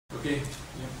Okay.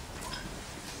 Yeah.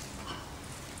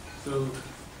 So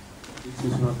this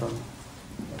is not on.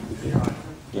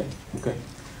 Yeah. Okay.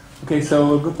 Okay.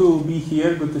 So good to be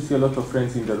here. Good to see a lot of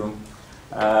friends in the room.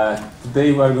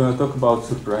 Today we are going to talk about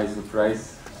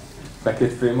surprise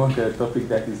packet framework, a topic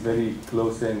that is very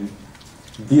close and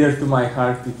dear to my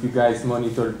heart. If you guys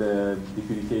monitor the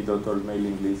DPDK.org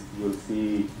mailing list, you'll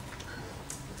see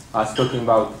us talking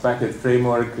about packet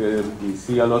framework. We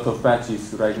see a lot of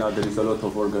patches right now. There is a lot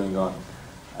of work going on.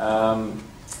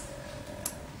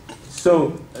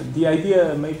 So the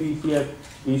idea maybe here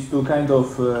is to kind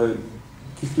of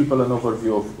give people an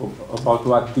overview about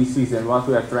what this is and what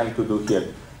we are trying to do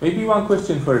here. Maybe one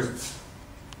question first.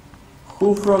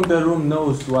 Who from the room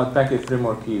knows what packet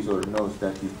framework is or knows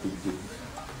that it exists?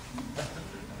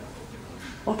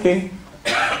 Okay.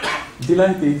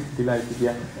 Delighted,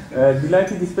 yeah.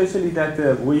 Delighted especially that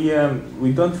we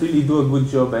don't really do a good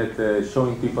job at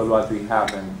showing people what we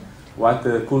have and what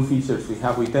cool features we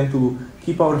have. We tend to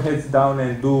keep our heads down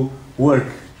and do work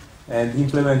and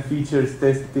implement features,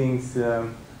 test things,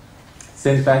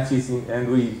 send patches,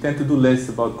 and we tend to do less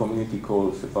about community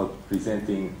calls, about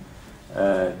presenting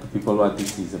to people what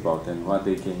this is about and what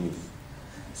they can use.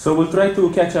 So we'll try to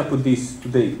catch up with this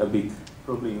today a bit,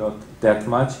 probably not that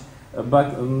much.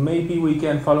 But maybe we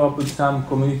can follow up with some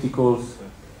community calls.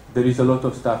 There is a lot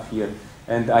of stuff here.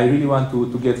 And I really want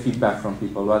to get feedback from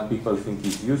people, what people think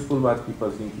is useful, what people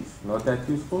think is not that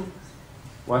useful,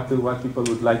 what people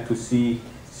would like to see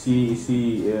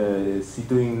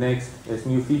doing next as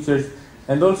new features.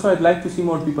 And also I'd like to see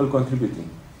more people contributing.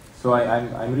 So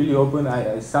I'm really open.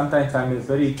 Sometimes I'm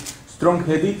very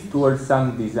strong-headed towards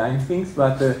some design things,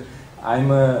 but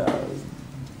I'm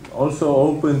also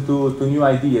open to new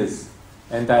ideas,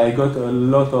 and I got a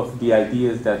lot of the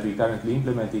ideas that we currently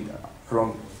implemented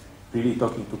from really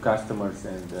talking to customers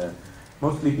and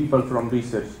mostly people from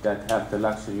research that have the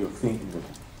luxury of thinking of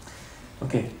it.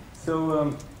 Okay,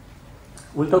 so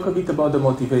we'll talk a bit about the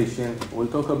motivation. We'll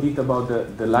talk a bit about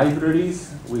the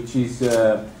libraries, which is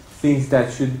things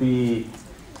that should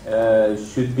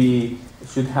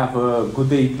have a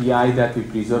good API that we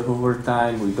preserve over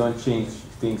time. We don't change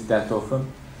things that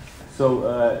often. So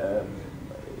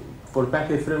for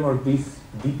packet framework, these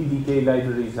DPDK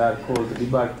libraries are called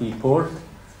Liberty Port,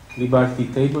 Liberty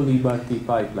Table, Liberty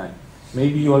Pipeline.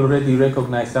 Maybe you already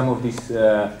recognize some of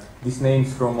these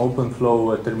names from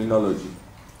OpenFlow terminology.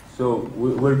 So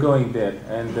we're going there,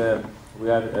 and we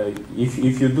are. If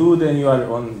you do, then you are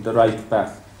on the right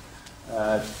path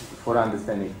for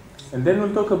understanding. And then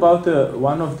we'll talk about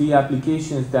one of the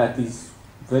applications that is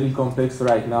very complex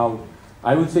right now.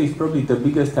 I would say it's probably the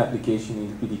biggest application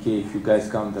in PDK if you guys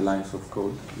count the lines of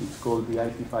code. It's called the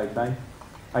IP pipeline.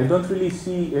 I don't really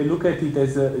look at it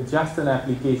as just an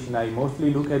application. I mostly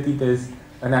look at it as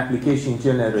an application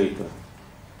generator.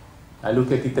 I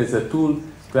look at it as a tool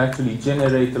to actually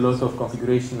generate a lot of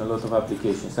configuration, a lot of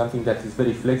applications, something that is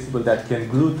very flexible, that can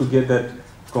glue together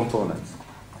components.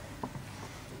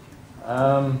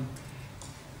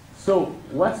 So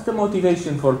what's the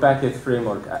motivation for packet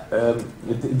framework?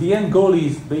 The end goal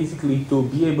is basically to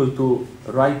be able to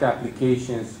write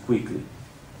applications quickly,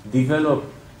 develop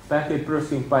packet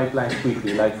processing pipelines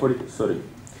quickly, like for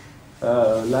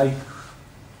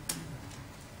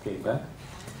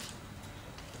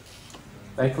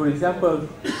example,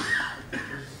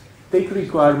 take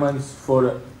requirements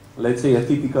for, let's say, a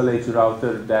typical edge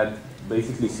router that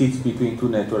basically sits between two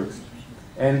networks,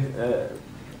 and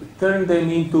turn them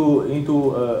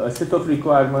into a set of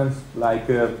requirements like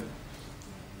a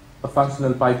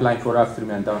functional pipeline for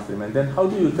upstream and downstream. And then how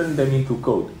do you turn them into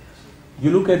code?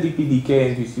 You look at DPDK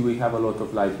and you see we have a lot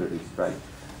of libraries, right?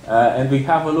 And we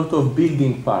have a lot of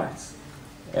building parts.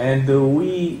 And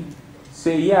we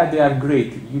say, yeah, they are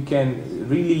great. You can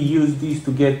really use these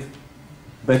to get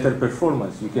better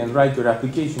performance. You can write your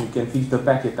application, you can fix the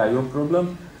packet I/O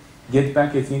problem, get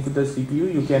packets into the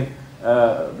CPU, you can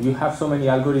you have so many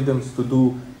algorithms to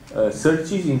do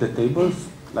searches in the tables,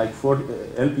 like for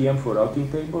LPM for routing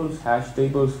tables, hash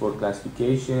tables for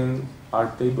classification,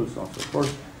 ARP tables, and so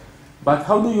forth. But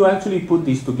how do you actually put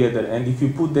these together? And if you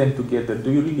put them together,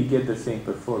 do you really get the same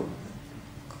performance?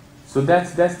 So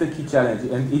that's the key challenge,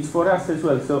 and it's for us as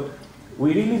well. So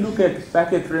we really look at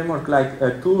packet framework like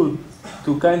a tool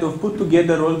to kind of put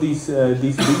together all these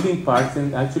building parts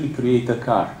and actually create a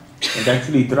car. And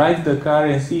actually drive the car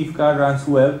and see if car runs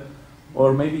well,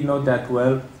 or maybe not that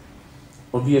well.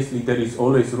 Obviously, there is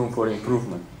always room for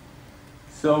improvement.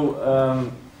 So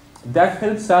that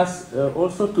helps us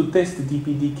also to test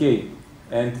DPDK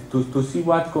and to see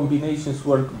what combinations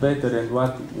work better and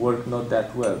what work not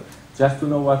that well, just to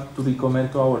know what to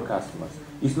recommend to our customers.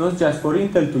 It's not just for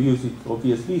Intel to use it,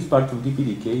 obviously, it's part of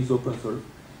DPDK, it's open source.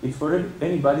 It's for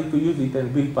anybody to use it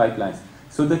and build pipelines.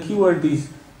 So the keyword is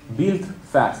build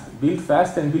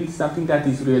fast and build something that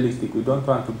is realistic. We don't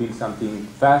want to build something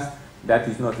fast that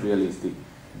is not realistic.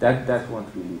 That won't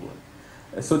really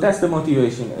work. So that's the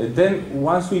motivation. Then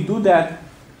once we do that,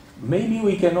 maybe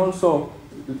we can also,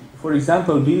 for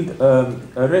example, build a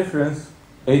reference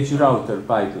edge router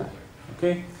pipeline.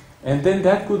 Okay? And then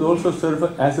that could also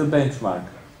serve as a benchmark.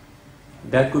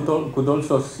 That could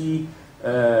also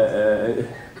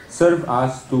serve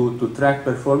us to track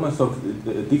performance of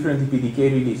the different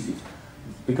DPDK releases.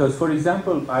 Because, for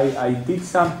example, I did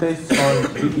some tests on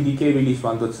DPDK release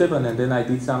 1.7, and then I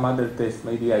did some other tests.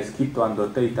 Maybe I skipped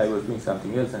 1.8, I was doing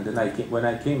something else, and then when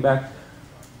I came back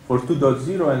for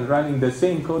 2.0 and running the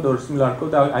same code or similar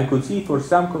code, I could see for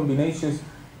some combinations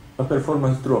a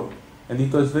performance drop. And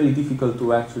it was very difficult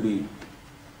to actually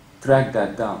track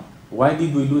that down. Why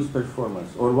did we lose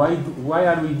performance? Or why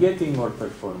are we getting more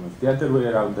performance? The other way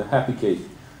around, the happy case,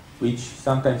 which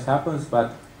sometimes happens,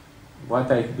 but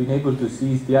what I've been able to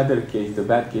see is the other case, the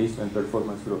bad case, when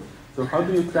performance drops. So how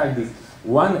do you track this?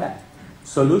 One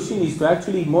solution is to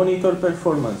actually monitor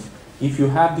performance. If you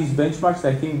have these benchmarks,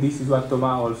 I think this is what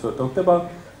Thomas also talked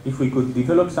about, if we could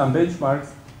develop some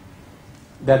benchmarks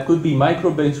that could be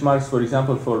micro benchmarks, for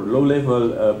example, for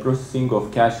low-level processing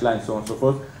of cache lines, so on and so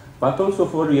forth, but also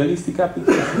for realistic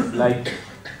applications like,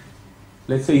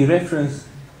 let's say, reference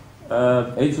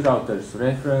edge routers,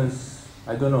 reference,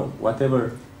 I don't know,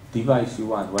 whatever device you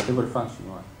want, whatever function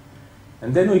you want.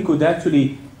 And then we could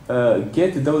actually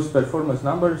get those performance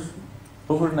numbers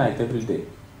overnight, every day.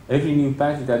 Every new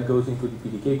patch that goes into the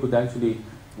DPDK could actually,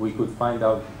 we could find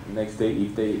out next day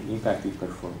if they impacted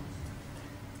performance.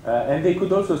 And they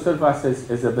could also serve us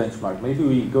as a benchmark.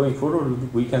 Maybe going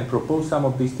forward, we can propose some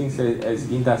of these things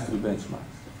as industry benchmarks,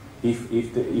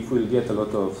 if we'll get a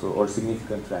lot of or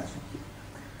significant traction.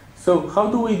 So how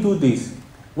do we do this?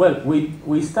 Well,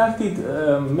 we started,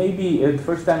 maybe the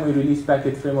first time we released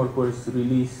Packet Framework was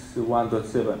release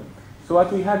 1.7. So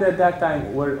what we had at that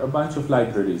time were a bunch of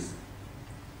libraries: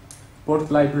 port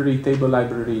library, table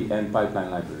library, and pipeline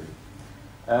library.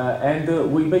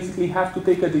 And we basically have to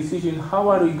take a decision, how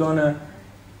are we gonna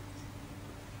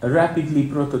rapidly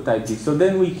prototype this? So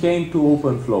then we came to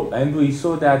OpenFlow, and we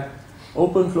saw that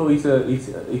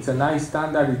OpenFlow it's a nice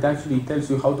standard. It actually tells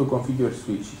you how to configure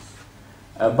switches.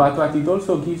 But what it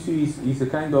also gives you is a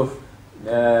kind of,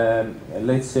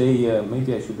 let's say,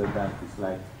 maybe I should have done this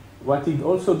slide. What it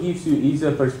also gives you is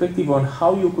a perspective on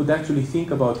how you could actually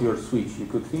think about your switch. You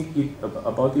could think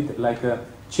about it like a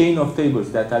chain of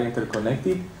tables that are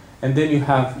interconnected, and then you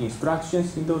have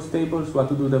instructions in those tables, what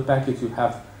to do with the packets. You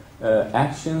have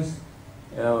actions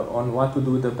on what to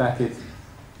do with the packets.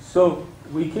 So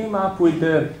we came up with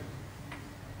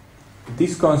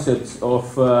these concepts of,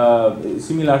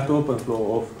 similar to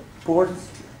OpenFlow, of ports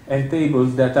and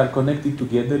tables that are connected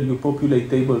together. You populate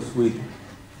tables with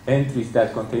entries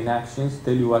that contain actions,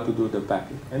 tell you what to do with the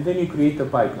packet, and then you create a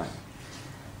pipeline.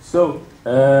 So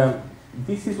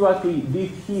this is what we did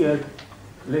here,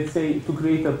 let's say, to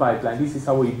create a pipeline. This is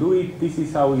how we do it. This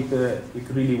is how it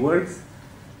really works.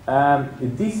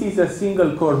 This is a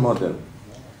single core model,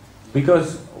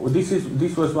 because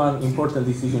this was one important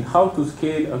decision, how to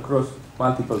scale across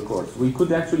multiple cores. We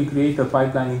could actually create a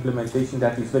pipeline implementation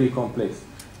that is very complex.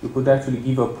 You could actually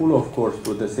give a pool of cores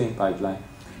to the same pipeline,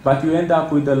 but you end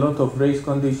up with a lot of race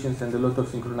conditions and a lot of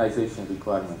synchronization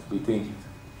requirements between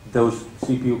those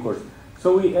CPU cores.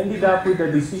 So we ended up with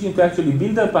a decision to actually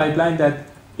build a pipeline that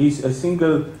is a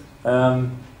single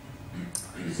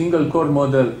core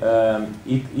model.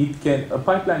 A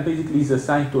pipeline basically is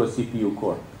assigned to a CPU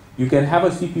core. You can have a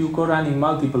CPU core running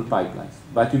multiple pipelines,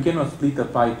 but you cannot split a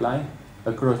pipeline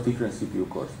across different CPU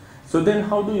cores. So then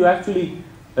how do you actually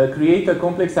create a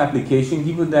complex application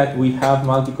given that we have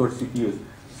multi-core CPUs?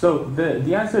 So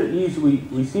the answer is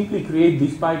we simply create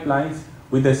these pipelines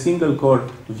with a single core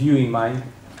view in mind,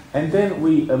 and then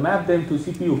we map them to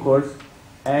CPU cores,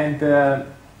 and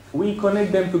we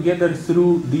connect them together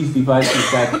through these devices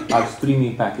that are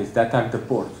streaming packets, that are the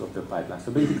ports of the pipeline.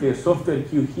 So basically a software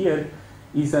queue here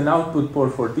is an output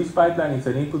port for this pipeline, it's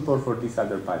an input port for this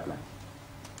other pipeline.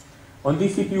 On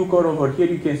this CPU core over here,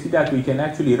 you can see that we can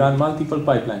actually run multiple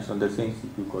pipelines on the same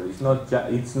CPU core. It's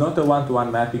not a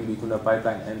one-to-one mapping between a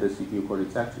pipeline and the CPU core,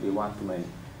 it's actually a one-to-many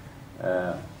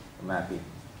mapping.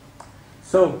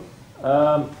 So,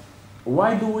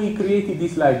 why do we create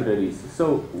these libraries?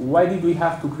 So, why did we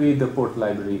have to create the port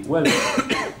library? Well,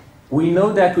 we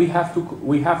know that we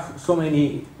have so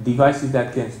many devices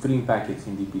that can stream packets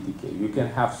in DPDK. You can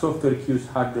have software queues,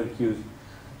 hardware queues,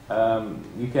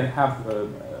 You can have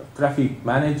traffic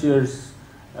managers,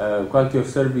 quality of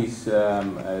service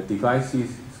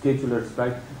devices, schedulers,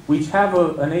 right, which have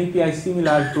an API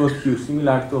similar to a queue,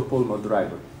 similar to a Polmo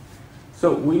driver.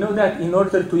 So we know that in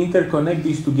order to interconnect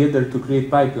these together to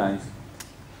create pipelines,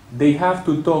 they have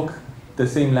to talk the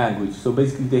same language. So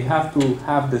basically they have to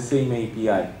have the same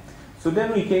API. So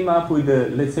then we came up with,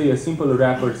 let's say, a simple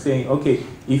wrapper saying, okay,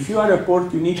 if you are a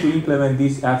port, you need to implement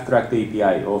this abstract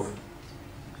API of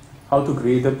how to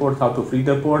create a port, how to free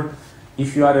the port.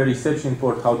 If you are a reception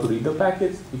port, how to read the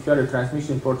packets. If you are a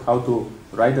transmission port, how to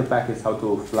write the packets, how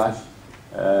to flush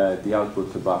the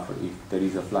output buffer if there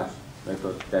is a flush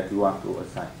method that you want to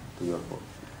assign to your port.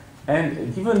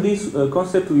 And given this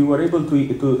concept, we were able to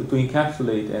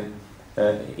encapsulate and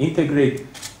integrate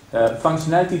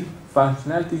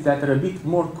functionalities that are a bit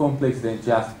more complex than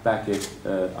just packet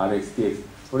RxTX.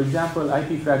 For example,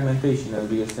 IP fragmentation and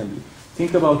reassembly.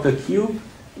 Think about a queue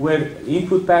where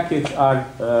input packets are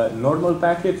normal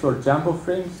packets or jumbo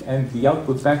frames, and the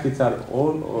output packets are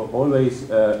always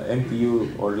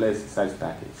MTU or less size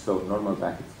packets, so normal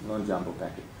packets, non-jumbo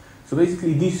packets. So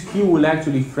basically, this queue will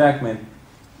actually fragment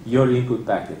your input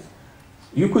packets.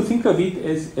 You could think of it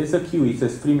as a queue. It's a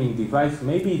streaming device.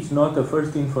 Maybe it's not a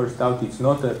first in, first out. It's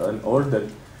not an order.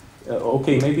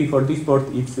 Okay, maybe for this port,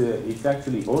 it's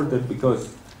actually ordered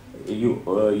because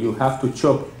you have to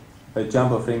chop a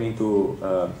jumbo frame into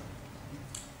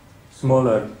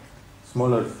smaller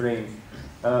frames.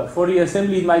 For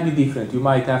reassembly, it might be different. You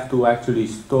might have to actually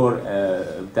store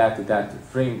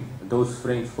those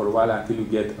frames for a while until you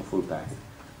get a full packet.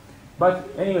 But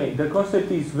anyway, the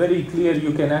concept is very clear.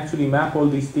 You can actually map all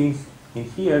these things in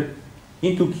here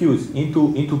into queues,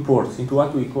 into ports, into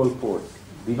what we call ports,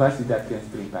 devices that can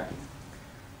stream packets.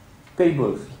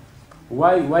 Tables.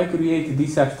 Why create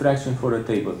this abstraction for a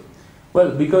table?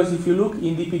 Well, because if you look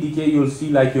in DPDK, you'll see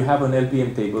like you have an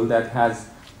LPM table that has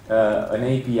an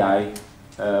API,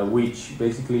 which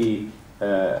basically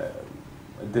the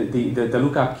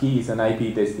lookup key is an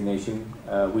IP destination,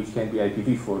 which can be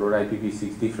IPv4 or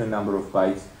IPv6, different number of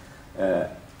bytes.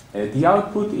 The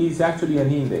output is actually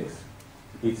an index.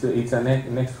 It's a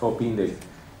next hop index.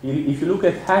 If you look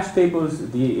at hash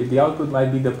tables, the output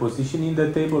might be the position in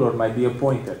the table or might be a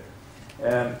pointer.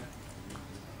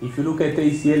 If you look at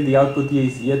ACL, the output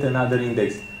is yet another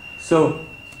index. So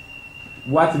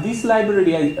what this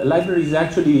libraries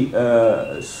actually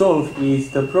solve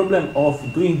is the problem of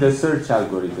doing the search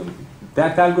algorithm.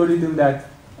 That algorithm that,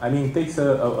 takes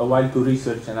a while to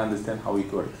research and understand how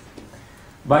it works.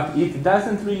 But it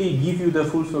doesn't really give you the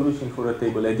full solution for a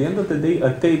table. At the end of the day,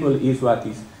 a table is what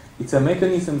is. It's a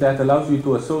mechanism that allows you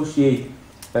to associate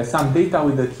some data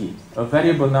with a key, a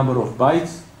variable number of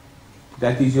bytes,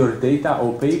 that is your data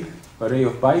opaque array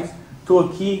of bytes, to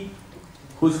a key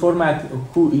whose format,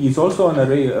 who is also an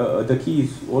array, the key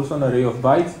is also an array of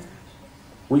bytes,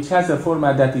 which has a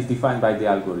format that is defined by the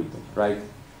algorithm, right?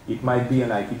 It might be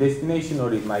an IP destination,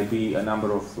 or it might be a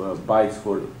number of bytes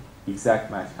for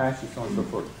exact match hashes, so on and so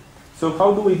forth. So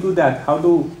how do we do that? At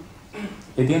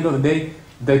the end of the day,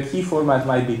 the key format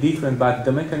might be different, but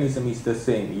the mechanism is the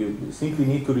same. You simply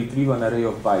need to retrieve an array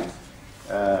of bytes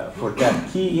for that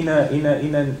key in a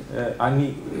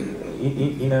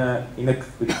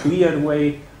clear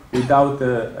way without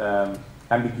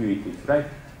ambiguities, right?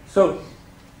 So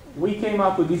we came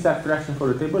up with this abstraction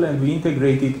for a table, and we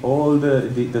integrated all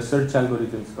the search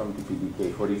algorithms from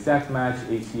DPDK. For exact match,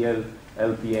 ACL,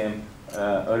 LPM,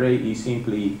 array is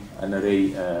simply an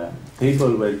array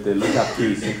table where the lookup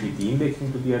key is simply the index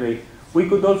into the array. We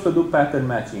could also do pattern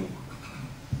matching.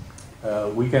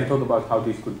 We can talk about how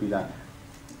this could be done.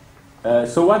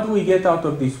 So what do we get out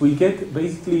of this? We get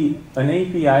basically an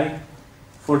API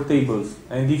for tables.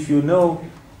 And if you know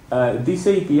this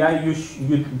API,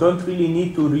 you don't really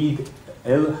need to read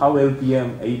how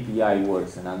LPM API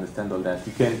works and understand all that.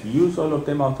 You can use all of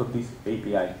them out of this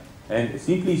API and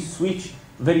simply switch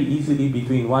very easily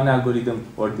between one algorithm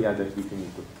or the other if you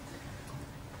need to.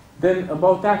 Then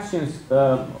about actions,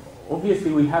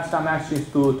 obviously we have some actions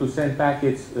to send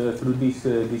packets through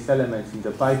these elements in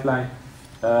the pipeline,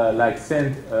 like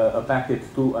send a packet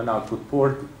to an output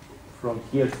port. From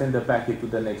here, send the packet to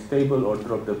the next table or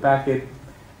drop the packet.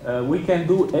 We can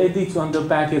do edits on the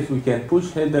packets. We can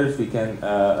push headers. We can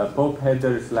pop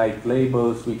headers like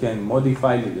labels. We can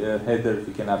modify headers.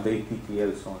 We can update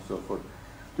TTL, so on and so forth.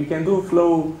 We can do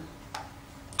flow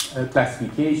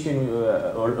classification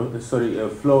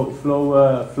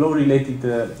flow related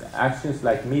actions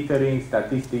like metering,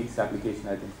 statistics, application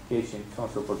identification, so on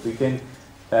and so forth. We can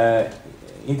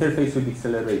interface with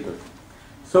accelerators.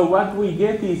 So what we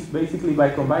get is basically by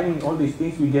combining all these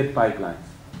things, we get pipelines.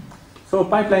 So a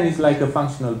pipeline is like a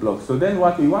functional block. So then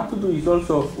what we want to do is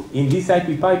also, in this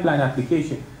IP pipeline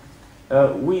application,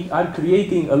 we are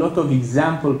creating a lot of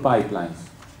example pipelines.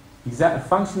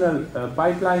 Functional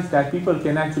pipelines that people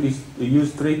can actually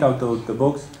use straight out of the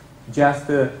box,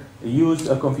 just use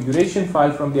a configuration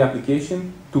file from the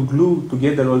application to glue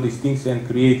together all these things and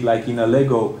create, like in a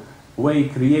Lego way,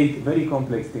 create very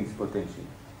complex things potentially.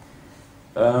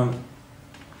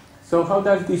 So how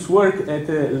does this work at,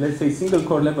 let's say, single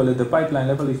core level, at the pipeline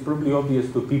level? Is probably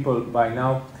obvious to people by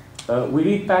now. We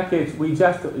read packets, we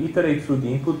just iterate through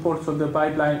the input ports of the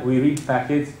pipeline, we read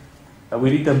packets,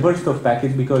 we read a burst of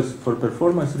packets, because for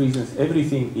performance reasons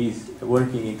everything is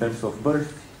working in terms of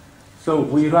bursts. So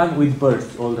we run with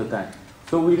bursts all the time.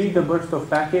 So we read a burst of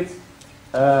packets,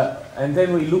 and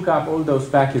then we look up all those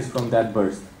packets from that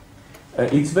burst.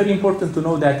 It's very important to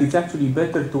know that it's actually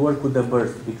better to work with a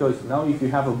burst, because now if you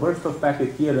have a burst of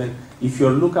packet here, and if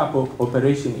your lookup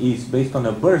operation is based on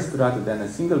a burst rather than a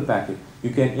single packet,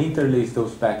 you can interlace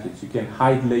those packets, you can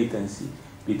hide latency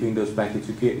between those packets,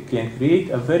 you can create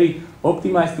a very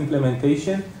optimized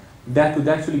implementation that would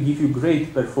actually give you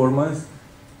great performance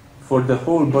for the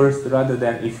whole burst, rather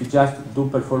than if you just do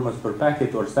performance per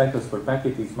packet or cycles per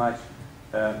packet is much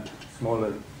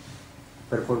smaller,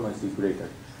 performance is greater.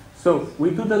 So we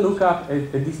do the lookup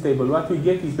at this table. What we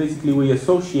get is basically we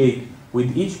associate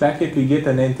with each packet, we get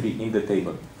an entry in the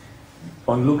table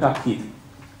on lookup hit.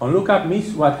 On lookup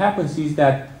miss, what happens is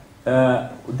that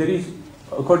there is,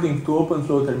 according to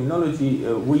OpenFlow terminology,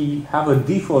 we have a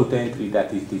default entry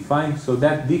that is defined. So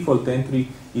that default entry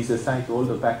is assigned to all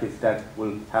the packets that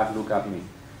will have lookup miss.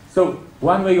 So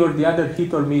one way or the other,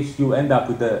 hit or miss, you end up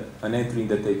with an entry in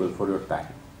the table for your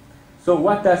packet. So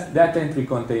what does that entry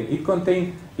contain?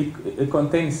 It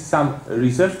contains some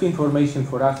reserved information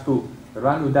for us to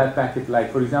run with that packet,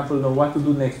 like, for example, know what to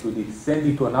do next with it. Send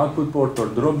it to an output port, or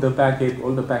drop the packet,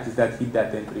 all the packets that hit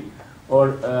that entry,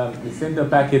 or send the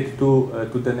packet to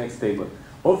the next table.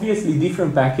 Obviously,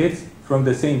 different packets from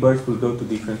the same burst will go to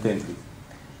different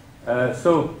entries.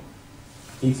 So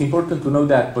it's important to know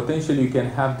that potentially you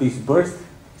can have this burst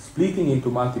splitting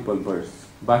into multiple bursts,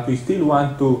 but we still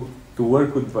want to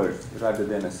work with bursts rather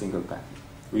than a single packet.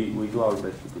 We do our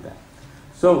best to do that.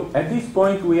 So at this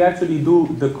point, we actually do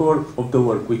the core of the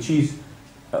work, which is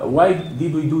why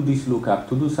did we do this lookup?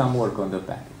 To do some work on the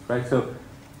packet, right? So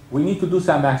we need to do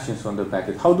some actions on the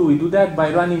packet. How do we do that?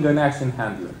 By running an action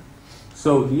handler.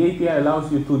 So the API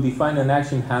allows you to define an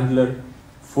action handler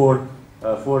for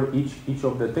each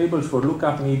of the tables, for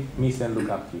lookup miss and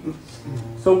lookup hit.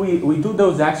 So we do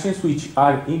those actions which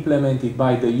are implemented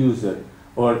by the user.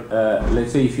 Or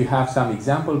let's say if you have some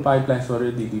example pipelines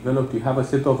already developed, you have a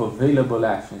set of available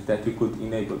actions that you could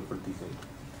enable for this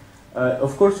API.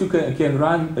 Of course, you can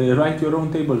write your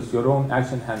own tables, your own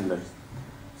action handlers.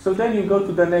 So then you go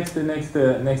to the next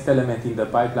element in the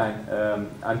pipeline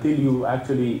until you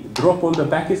actually drop all the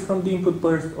packets from the input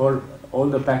burst, or all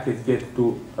the packets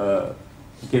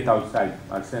get outside,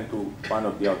 are sent to one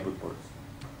of the output ports.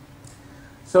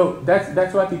 So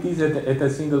that's what it is at a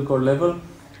single core level.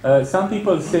 Some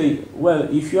people say, well,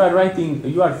 if you are writing,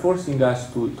 you are forcing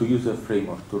us to use a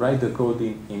framework, to write the code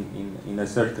in a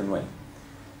certain way.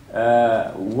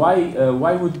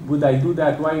 Why would I do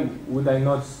that? Why would I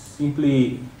not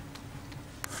simply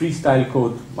freestyle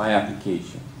code my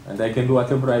application? And I can do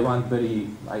whatever I want.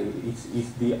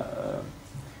 It's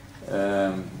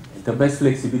the best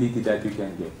flexibility that you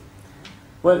can get.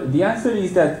 Well, the answer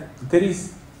is that there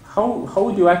is, how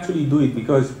would you actually do it?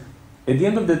 Because at the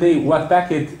end of the day, what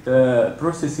packet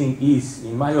processing is,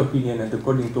 in my opinion, and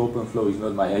according to OpenFlow, is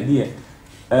not my idea.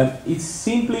 It's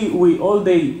simply, we all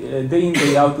day in,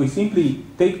 day out, we simply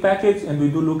take packets and we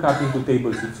do lookup into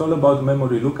tables. It's all about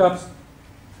memory lookups.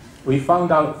 We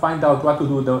find out what to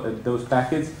do with those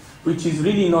packets, which is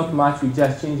really not much. We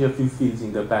just change a few fields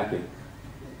in the packet.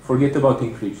 Forget about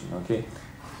encryption, okay?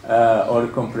 Or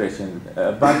compression.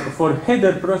 But for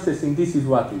header processing, this is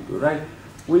what we do, right?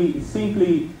 We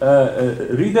simply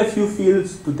read a few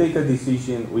fields to take a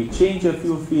decision. We change a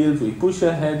few fields. We push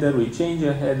a header. We change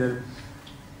a header.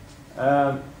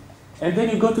 And then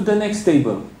you go to the next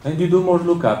table and you do more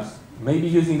lookups, maybe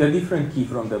using a different key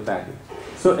from the packet.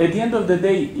 So at the end of the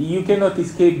day, you cannot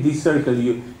escape this circle.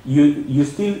 You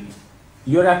still,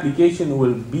 your application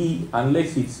will be,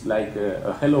 unless it's like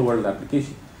a hello world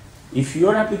application. If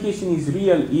your application is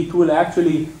real, it will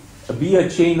actually be a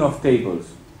chain of tables,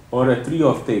 or a tree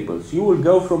of tables. You will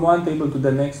go from one table to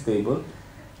the next table.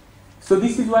 So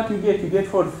this is what you get. You get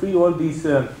for free all these,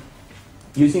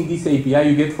 using this API,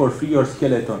 you get for free your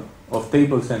skeleton of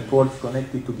tables and ports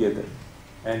connected together.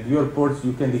 And your ports,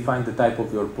 you can define the type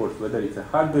of your ports, whether it's a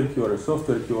hardware queue or a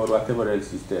software queue or whatever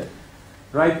else is there.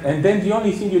 Right? And then the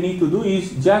only thing you need to do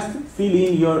is just fill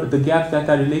in the gaps that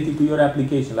are related to your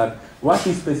application, like what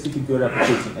is specific to your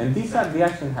application. And these are the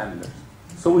action handlers.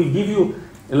 So we give you,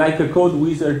 like a code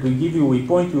wizard, we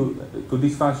point you to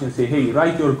this function and say, hey,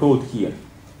 write your code here.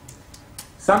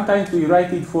 Sometimes we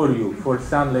write it for you for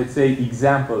some, let's say,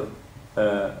 example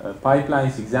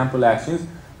pipelines, example actions,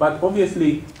 but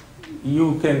obviously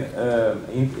you can,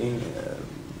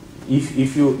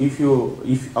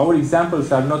 if our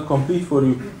examples are not complete for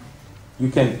you, you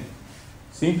can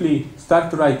simply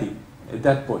start writing at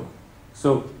that point.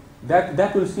 So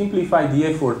that will simplify the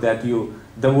effort that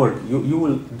the work. You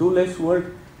will do less work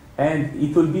and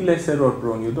it will be less error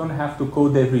prone. You don't have to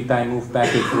code every time, move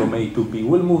package from A to B.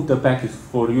 We'll move the package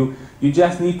for you. You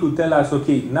just need to tell us,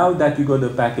 okay, now that you got the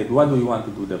packet, what do you want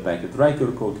to do the packet? Write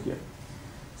your code here.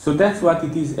 So that's what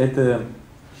it is at a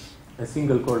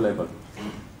single core level.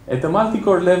 At a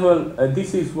multi-core level,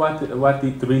 this is what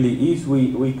it really is.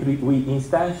 We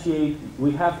instantiate,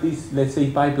 we have these, let's say,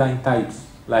 pipeline types,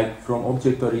 like from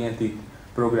object-oriented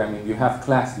programming. You have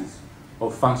classes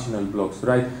of functional blocks,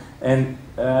 right? And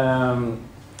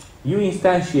you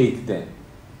instantiate them.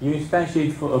 You instantiate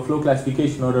a flow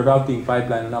classification or a routing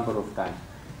pipeline a number of times.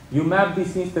 You map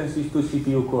these instances to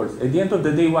CPU cores. At the end of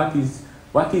the day, what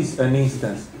is an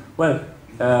instance? Well,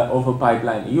 of a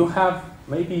pipeline. You have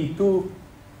maybe two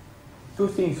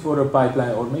things for a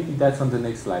pipeline, or maybe that's on the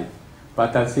next slide,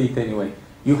 but I'll say it anyway.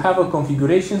 You have a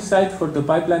configuration side for the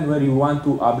pipeline where you want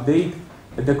to update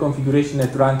the configuration at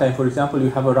runtime. For example, you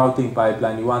have a routing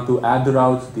pipeline. You want to add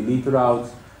routes, delete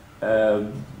routes,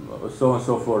 so on and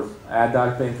so forth. Add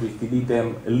ARP entries, delete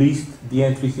them, list the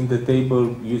entries in the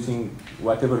table using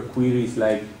whatever queries,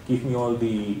 like give me all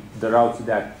the routes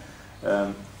that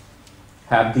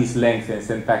have this length and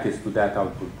send packets to that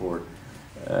output port.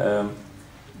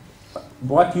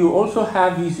 What you also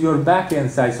have is your backend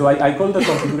side. So I call the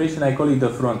configuration, I call it the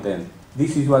front end.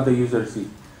 This is what the user sees.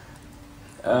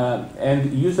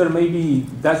 And user maybe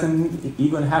doesn't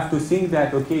even have to think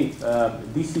that, okay,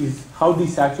 this is how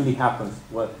this actually happens.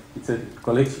 Well, it's a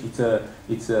collection,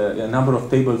 it's a number of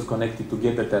tables connected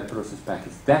together that process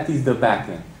packets. That is the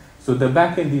backend. So the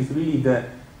backend is really the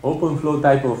open flow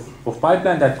type of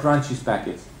pipeline that crunches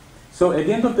packets. So at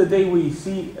the end of the day, we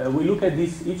look at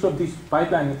each of these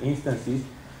pipeline instances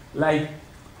like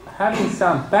having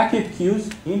some packet queues,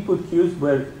 input queues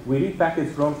where we read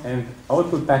packets from, and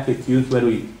output packet queues where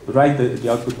we write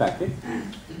the output packet.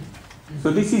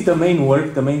 So this is the main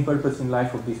work, the main purpose in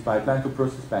life of this pipeline, to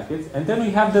process packets. And then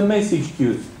we have the message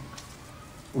queues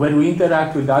where we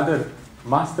interact with other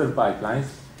master pipelines,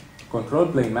 control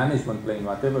plane, management plane,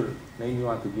 whatever name you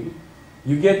want to give.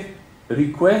 You get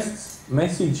requests,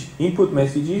 input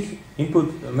messages,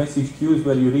 input message queues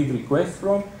where you read requests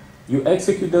from. You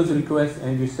execute those requests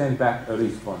and you send back a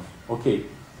response. Okay,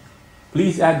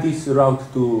 please add this route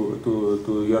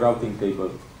to your routing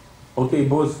table. Okay,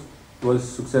 both was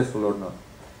successful or not.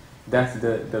 That's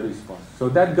the response. So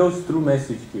that goes through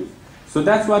message queues. So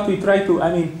that's what we try to,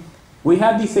 we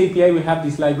have this API, we have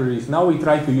these libraries. Now we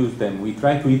try to use them. We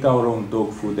try to eat our own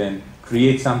dog food and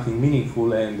create something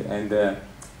meaningful and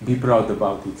be proud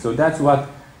about it. So that's what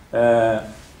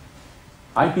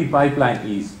IP pipeline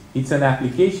is. It's an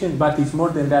application, but it's more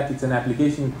than that. It's an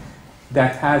application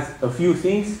that has a few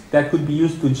things that could be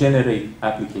used to generate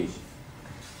applications.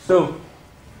 So,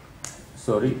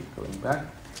 sorry, going back.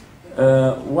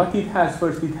 What it has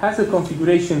first, it has a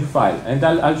configuration file, and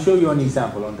I'll show you an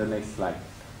example on the next slide.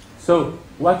 So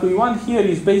what we want here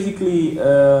is basically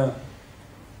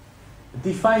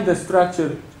define the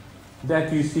structure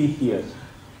that you see here.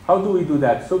 How do we do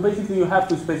that? So basically you have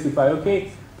to specify,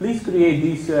 okay, please create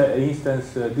this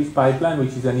instance, this pipeline, which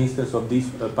is an instance of this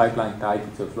pipeline type.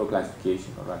 It's a flow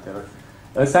classification or whatever.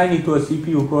 Assign it to a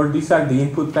CPU core. These are the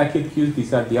input packet queues.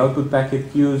 These are the output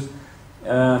packet queues.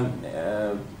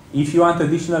 If you want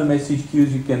additional message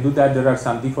queues, you can do that. There are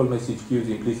some default message queues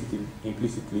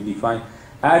implicitly defined.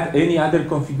 Add any other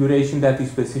configuration that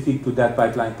is specific to that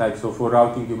pipeline type. So for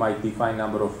routing, you might define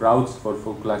number of routes. For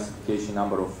flow classification,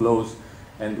 number of flows,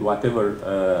 and whatever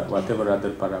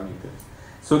other parameters.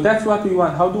 So that's what we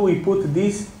want. How do we put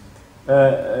this,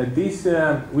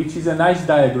 which is a nice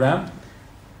diagram,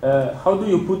 how do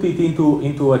you put it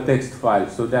into a text file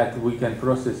so that we can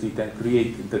process it and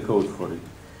create the code for it?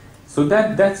 So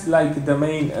that's like the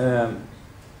main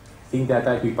thing that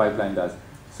IP pipeline does.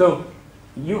 So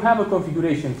you have a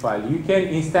configuration file. You can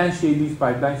instantiate these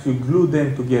pipelines. You glue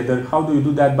them together. How do you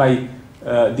do that? By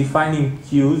defining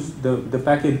queues, the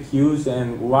packet queues,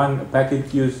 and one packet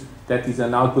queues that is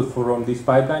an output from this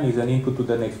pipeline is an input to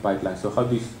the next pipeline. So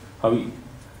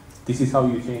this is how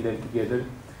you chain them together.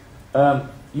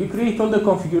 You create all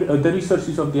the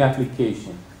resources of the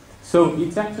application. So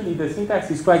it's actually, the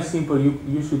syntax is quite simple.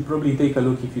 You should probably take a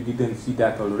look if you didn't see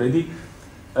that already.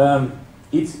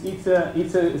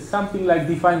 It's something like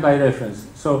defined by reference.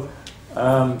 So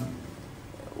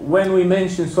when we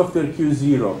mention software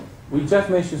Q0, we just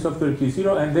mention software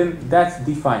Q0, and then that's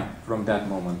defined from that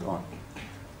moment on.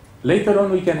 Later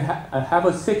on, we can have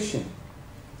a section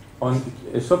on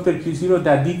software Q0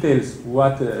 that details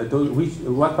what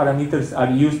parameters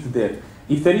are used there.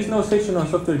 If there is no section on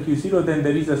software Q0, then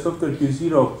there is a software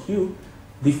Q0 queue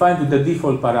defined with the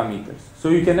default parameters. So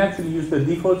you can actually use the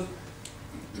defaults,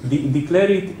 declare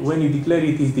it. When you declare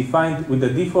it is defined with the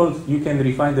defaults, you can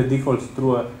refine the defaults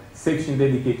through a section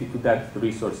dedicated to that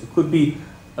resource. It could be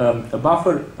a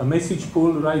buffer, a message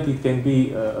pool, right? It can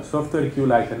be a software queue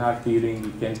like an RT ring.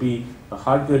 It can be a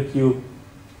hardware queue.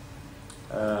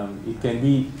 It can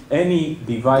be any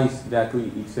device that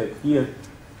we accept here.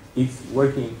 It's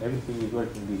working, everything is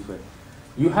working this way.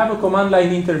 You have a command line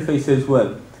interface as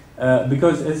well,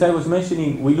 because as I was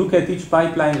mentioning, we look at each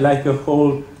pipeline like a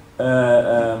whole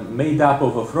made up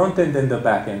of a front end and the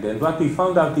back end. And what we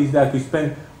found out is that we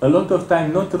spend a lot of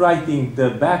time not writing the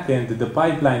back end, the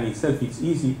pipeline itself, it's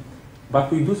easy, but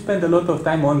we do spend a lot of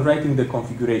time on writing the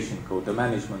configuration code, the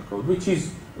management code, which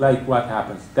is like what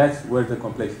happens. That's where the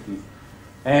complexity is.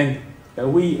 And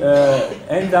we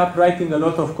end up writing a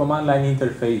lot of command line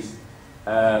interface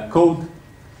code,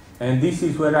 and this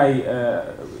is where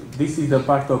this is the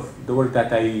part of the work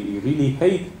that I really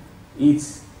hate.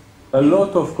 It's a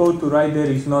lot of code to write there.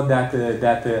 Is not that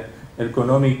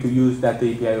ergonomic to use that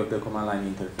API of the command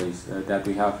line interface that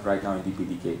we have right now in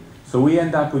DPDK. So we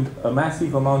end up with a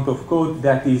massive amount of code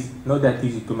that is not that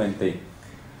easy to maintain.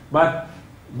 But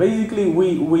basically,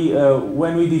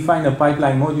 when we define a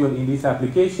pipeline module in this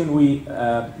application, we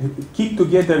keep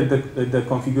together the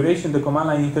configuration, the command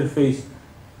line interface,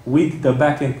 with the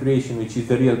backend creation, which is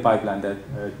the real pipeline that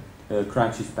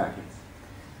crunches packets.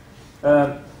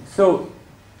 So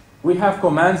we have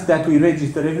commands that we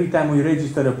register. Every time we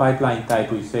register a pipeline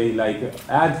type, we say like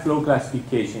add flow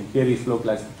classification. Here is flow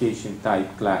classification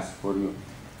type class for you.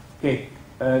 Okay.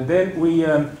 Then we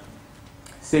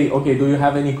say, okay, do you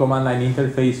have any command line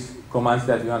interface commands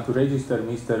that you want to register,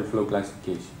 Mr. Flow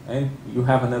Classification? And you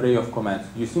have an array of commands.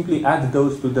 You simply add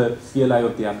those to the CLI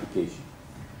of the application.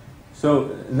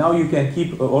 So now you can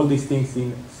keep all these things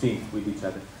in sync with each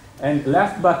other. And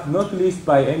last but not least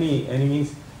by any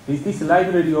means is this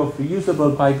library of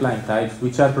reusable pipeline types,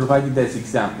 which are provided as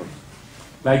examples.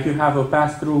 Like you have a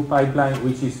pass-through pipeline,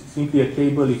 which is simply a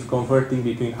cable. It's converting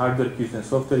between hardware queues and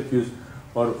software queues,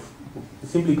 or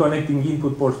simply connecting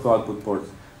input ports to output ports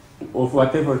of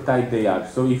whatever type they are.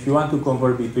 So if you want to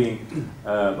convert between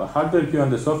a hardware queue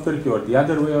and the software queue, or the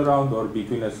other way around, or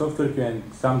between a software queue and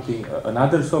something,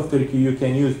 another software queue, you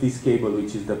can use this cable,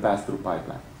 which is the pass-through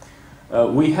pipeline.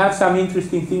 We have some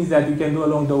interesting things that you can do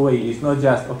along the way. It's not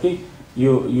just, okay,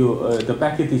 the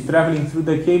packet is traveling through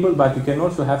the cable, but you can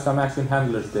also have some action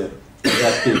handlers there in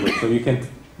that cable. So you can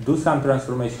do some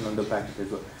transformation on the packet as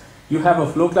well. You have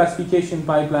a flow classification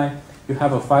pipeline. You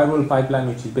have a firewall pipeline,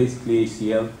 which is basically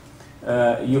ACL.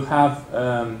 You have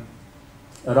a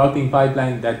routing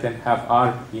pipeline that can have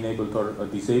R enabled or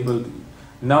disabled.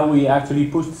 Now we actually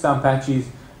pushed some patches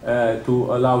to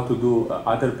allow to do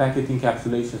other packet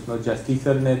encapsulations, not just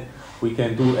Ethernet. We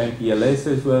can do MPLS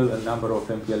as well, a number of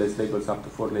MPLS labels, up to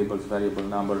 4 labels, variable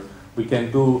number. We can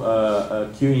do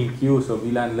queue in queue, so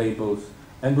VLAN labels.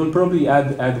 And we'll probably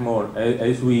add more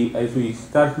as we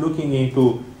start looking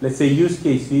into, let's say, use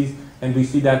cases, and we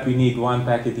see that we need one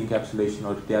packet encapsulation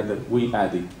or the other, we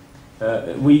add it.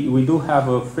 We do have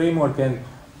a framework and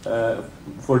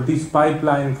for this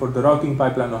pipeline, for the routing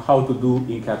pipeline, on how to do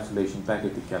encapsulation,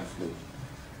 packet encapsulation.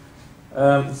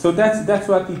 So that's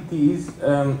what it is.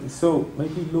 So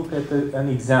maybe look at an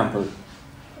example.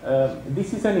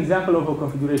 This is an example of a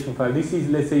configuration file. This is,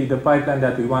 let's say, the pipeline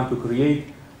that we want to create.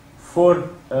 4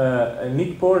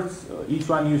 NIC ports, each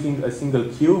one using a single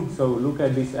queue. So look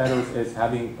at these arrows as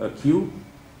having a queue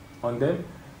on them.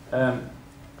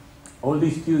 All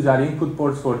these queues are input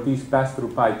ports for this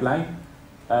pass-through pipeline,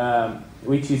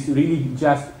 which is really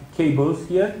just cables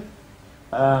here.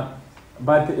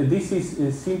 But this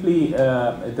is simply,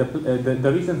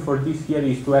 the reason for this here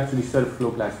is to actually serve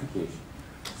flow classification.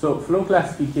 So flow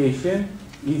classification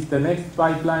is the next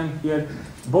pipeline here.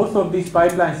 Both of these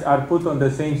pipelines are put on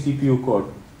the same CPU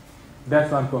core.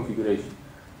 That's one configuration.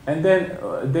 And then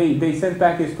they send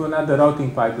packets to another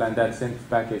routing pipeline that sends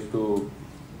packets to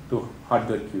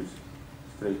hardware queues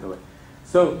straight away.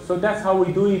 So that's how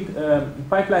we do it.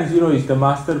 Pipeline 0 is the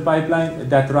master pipeline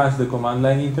that runs the command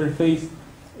line interface.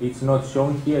 It's not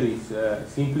shown here. It's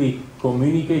simply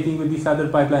communicating with these other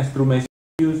pipelines through message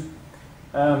queues.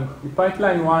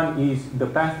 Pipeline 1 is the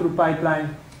pass-through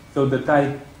pipeline. So the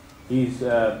type is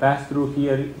pass-through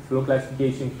here, flow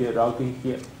classification here, routing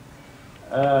here.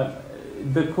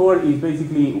 The core is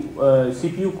basically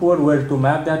CPU core where to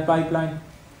map that pipeline.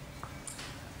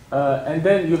 And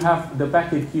then you have the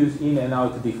packet queues in and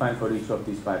out defined for each of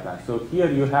these pipelines. So here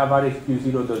you have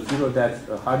RSQ0.0, that's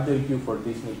a hardware queue for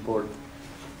this NIC port.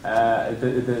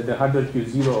 The hardware queue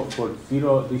 0 of port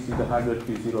 0, this is the hardware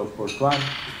queue 0 of port 1,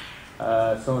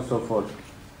 so on and so forth.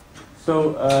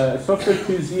 So software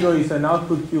queue 0 is an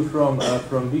output queue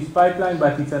from this pipeline,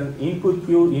 but it's an input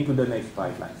queue into the next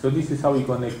pipeline. So this is how we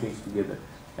connect things together.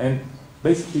 And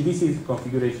basically this is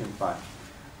configuration file.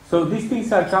 So these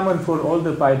things are common for all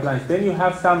the pipelines. Then you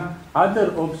have some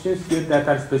other options here that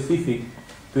are specific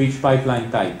to each pipeline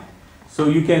type. So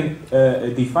you can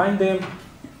define them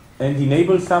and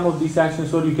enable some of these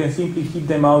actions, or you can simply keep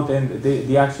them out and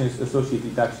the actions,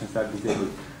 associated actions, are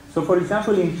disabled. So for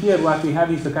example, in here what we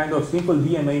have is a kind of simple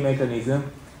DMA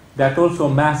mechanism that also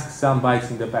masks some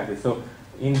bytes in the packet. So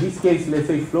in this case, let's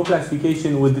say flow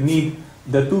classification would need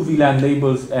the two VLAN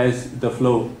labels as the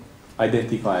flow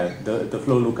identifier, the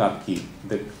flow lookup key,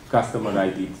 the customer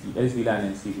ID, SVLAN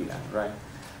and CVLAN, right?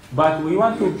 But we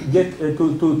want to get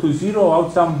to zero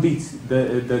out some bits,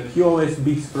 the QoS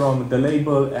bits from the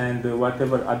label and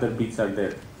whatever other bits are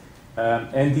there,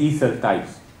 and the ether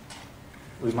types.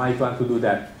 We might want to do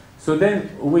that. So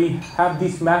then we have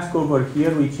this mask over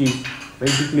here, which is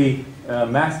basically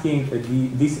masking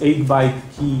this 8-byte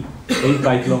key,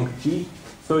 8-byte long key.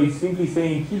 So it's simply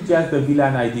saying keep just the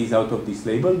VLAN IDs out of this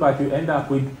label, but you end up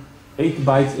with 8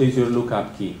 bytes as your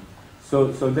lookup key.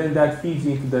 So then that feeds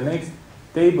into the next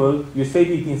table. You save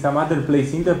it in some other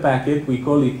place in the packet. We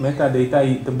call it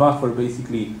metadata. The buffer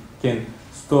basically can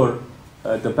store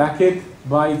the packet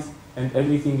bytes, and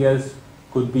everything else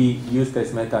could be used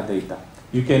as metadata.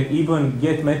 You can even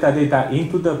get metadata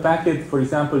into the packet. For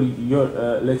example, your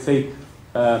let's say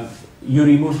you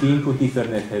remove the input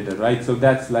Ethernet header, right? So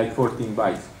that's like 14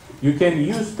 bytes. You can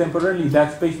use temporarily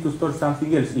that space to store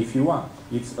something else if you want.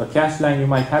 It's a cache line. You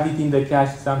might have it in the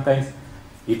cache. Sometimes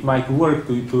it might work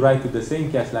to write to the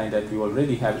same cache line that you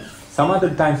already have. Some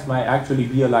other times might actually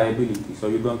be a liability, so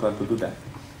you don't want to do that.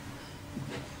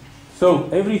 So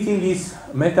everything is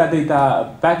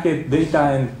metadata, packet data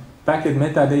and packet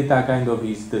metadata kind of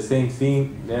is the same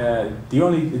thing.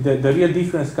 The real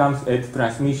difference comes at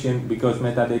transmission because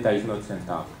metadata is not sent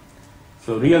out.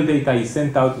 So real data is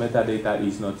sent out, metadata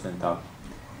is not sent out.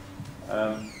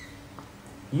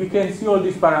 You can see all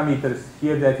these parameters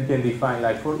here that you can define,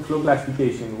 like for flow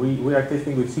classification. We are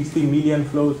testing with 16 million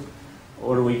flows,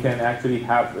 or we can actually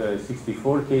have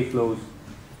 64K flows.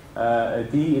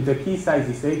 The key size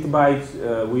is 8 bytes.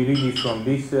 We read it from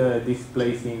this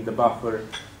place in the buffer.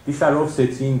 These are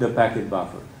offsets in the packet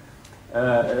buffer.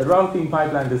 Routing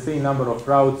pipeline, the same number of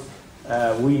routes.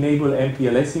 We enable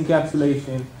MPLS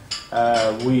encapsulation.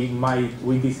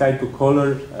 We decide to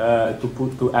color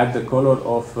to add the color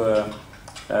of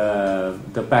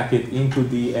the packet into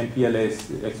the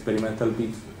MPLS experimental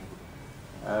bits,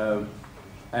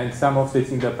 and some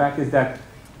offsets in the packets. That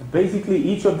basically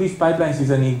each of these pipelines is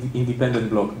an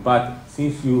independent block, but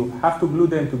since you have to glue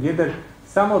them together,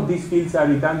 some of these fields are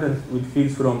redundant with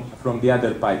fields from the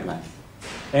other pipelines.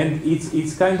 And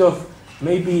it's kind of,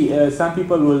 maybe some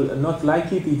people will not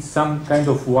like it. It's some kind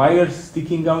of wires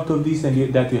sticking out of this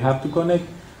and that you have to connect.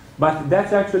 But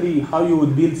that's actually how you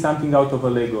would build something out of a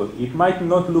Lego. It might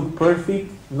not look perfect,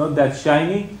 not that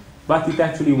shiny, but it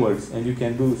actually works. And you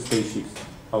can do spaceships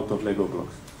out of Lego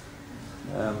blocks.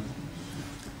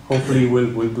 Hopefully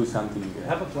we'll do something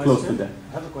close to that.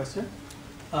 I have a question.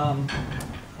 I'm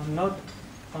not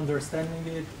understanding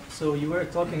it. So you were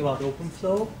talking about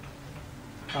OpenFlow.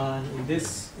 And in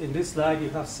this slide, you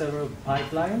have several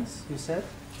pipelines, you said?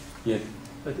 Yes.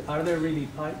 But are there really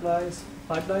pipelines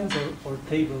or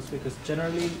tables? Because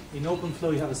generally, in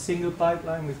OpenFlow, you have a single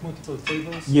pipeline with multiple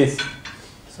tables. Yes.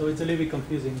 So it's a little bit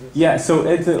confusing. Yeah, so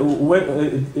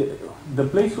the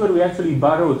place where we actually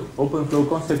borrowed OpenFlow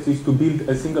concepts is to build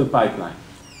a single pipeline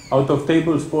out of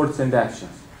tables, ports, and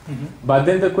actions. Mm-hmm. But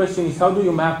then the question is, how do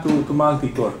you map to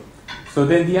multi-core? So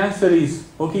then the answer is,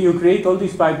 okay, you create all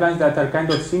these pipelines that are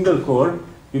kind of single core.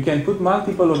 You can put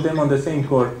multiple of them on the same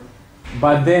core,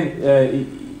 but then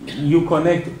you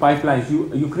connect pipelines.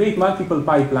 You create multiple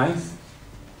pipelines.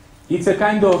 It's a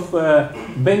kind of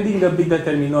bending a bit the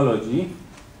terminology.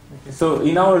 Okay. So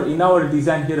in our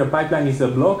design here, a pipeline is a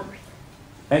block.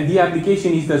 And the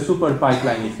application is the super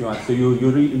pipeline, if you want. So you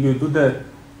do the,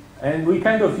 and we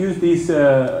kind of use this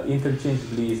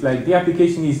interchangeably. It's like the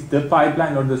application is the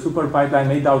pipeline or the super pipeline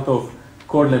made out of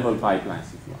core level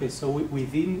pipelines, if you want. Okay, so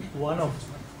within one of,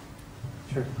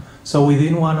 sure. So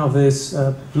within one of these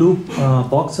blue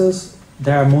boxes,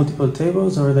 there are multiple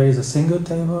tables, or there is a single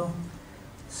table?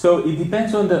 So it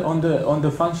depends on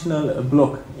the functional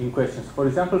block in question. For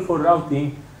example, for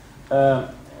routing,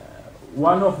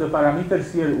 one of the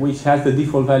parameters here which has the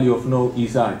default value of no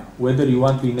is ARP, whether you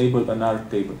want to enable an ARP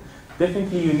table.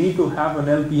 Definitely you need to have an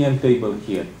LPM table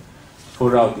here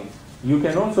for routing. You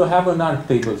can also have an ARP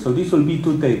table, so this will be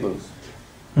 2 tables.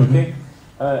 Okay?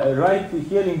 Right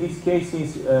here in this case,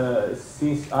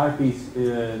 since ARP is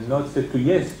not set to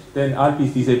yes, then ARP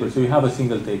is disabled, so you have a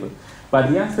single table.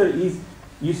 But the answer is,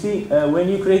 you see, when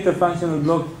you create a functional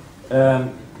block,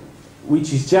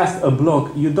 which is just a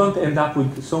block, you don't end up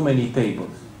with so many tables.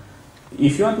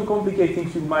 If you want to complicate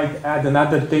things, you might add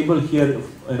another table here,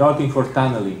 routing for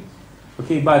tunneling.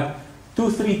 Okay, but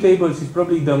 2-3 tables is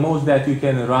probably the most that you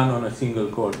can run on a single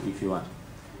core, if you want.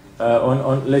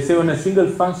 Let's say on a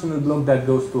single functional block that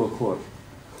goes to a core.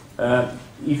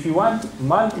 If you want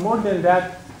more than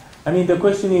that, I mean, the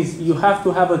question is, you have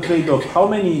to have a trade-off. How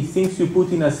many things you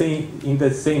put in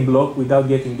the same block without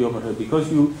getting the overhead?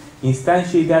 Because you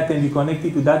instantiate that and you connect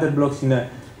it with other blocks in a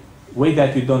way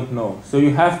that you don't know. So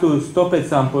you have to stop at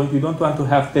some point. You don't want to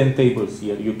have 10 tables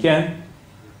here. You can,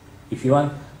 if you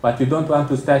want, but you don't want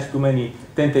to stash too many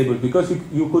 10 tables, because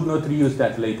you could not reuse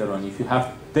that later on. If you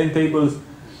have 10 tables,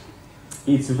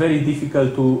 it's very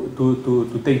difficult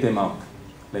to take them out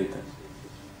later.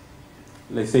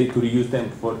 Let's say to reuse them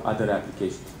for other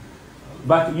applications.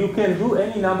 But you can do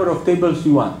any number of tables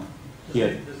you want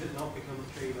here. Does it not become a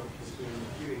trade-off between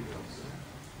queuing jobs,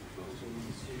 between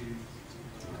these 2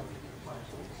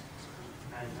 platforms,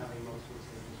 and having multiple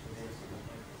tables for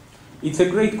this? It's a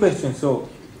great question. So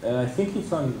I think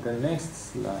it's on the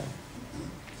next slide.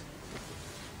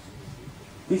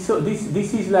 This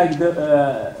is like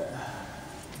the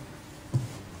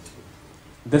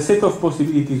set of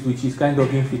possibilities, which is kind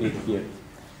of infinite here.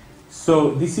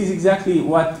 So this is exactly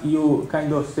what you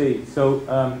kind of say. So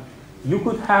you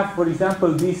could have, for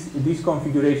example, this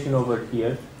configuration over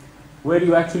here, where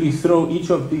you actually throw each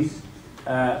of these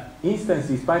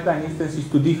instances, pipeline instances,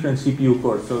 to different CPU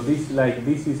cores. So this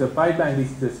is a pipeline,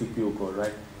 this is a CPU core,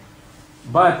 right?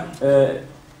 But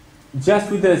just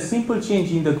with a simple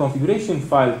change in the configuration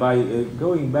file, by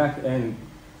going back and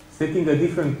setting a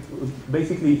different,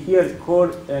 basically here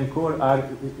core and core are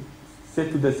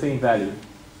set to the same value.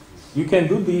 You can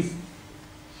do this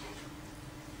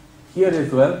here as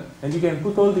well, and you can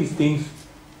put all these things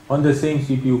on the same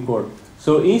CPU core.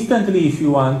 So instantly, if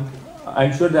you want,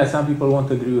 I'm sure that some people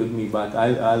won't agree with me, but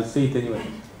I'll say it anyway.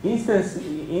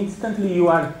 Instantly you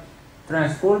are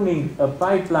transforming a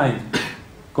pipeline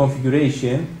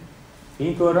configuration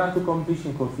into a run to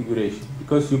completion configuration,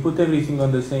 because you put everything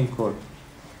on the same core.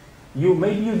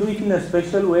 Maybe you do it in a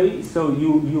special way. So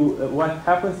what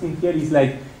happens in here is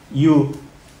like you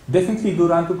definitely do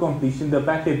run to completion. The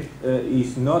packet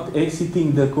is not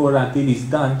exiting the core until it's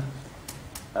done.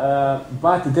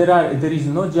 But there is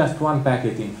not just one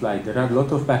packet in flight. There are a lot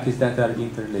of packets that are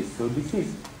interlaced. So this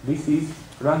is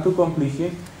run to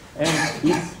completion, and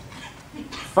it's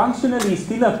functionally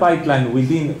still a pipeline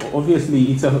within.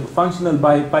 Obviously, it's a functional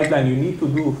pipeline. You need to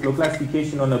do flow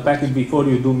classification on a packet before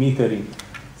you do metering.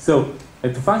 So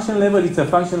at the function level, it's a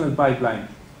functional pipeline.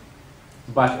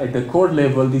 But at the core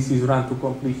level, this is run to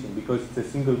completion, because it's a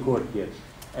single core here.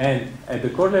 And at the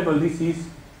core level, this is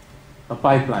a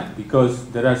pipeline, because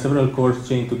there are several cores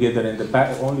chained together, and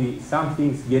only some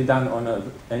things get done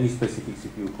on any specific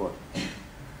CPU core.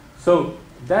 So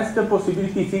that's the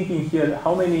possibility thinking here,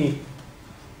 how many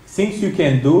things you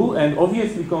can do, and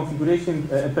obviously configuration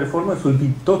performance will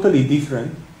be totally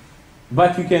different.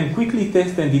 But you can quickly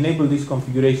test and enable this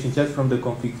configuration just from the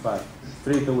config file,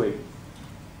 straight away.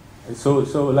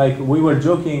 So like we were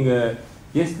joking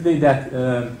yesterday that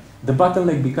the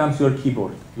bottleneck becomes your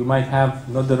keyboard. You might have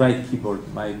not the right keyboard,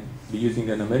 might be using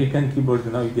an American keyboard,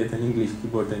 and now you get an English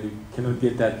keyboard and you cannot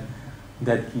get that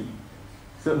key.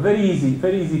 So very easy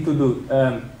to do.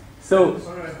 Sorry, I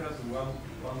have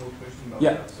one more question about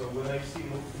yeah. that. So when I see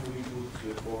multiple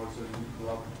input ports and multiple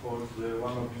output ports,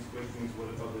 one of these questions is what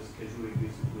about the scheduling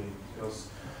basically? Because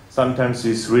sometimes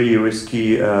it's really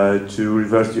risky to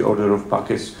reverse the order of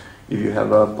packets if you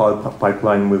have a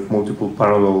pipeline with multiple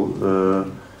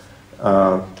parallel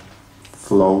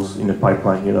flows in a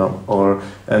pipeline, you know,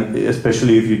 and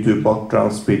especially if you do bulk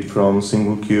transmit from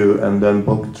single queue and then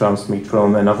bulk transmit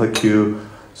from another queue,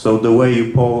 So the way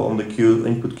you poll on the queue,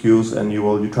 input queues, and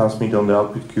you transmit on the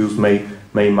output queues may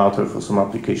matter for some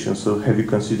applications. So have you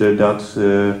considered that,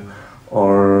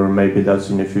 or maybe that's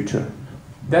in the future?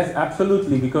 That's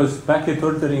absolutely, because packet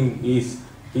ordering is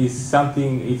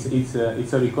something, it's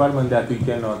a requirement that we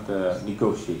cannot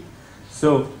negotiate.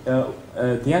 So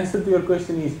the answer to your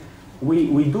question is,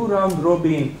 we do round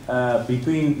robin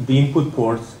between the input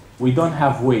ports. We don't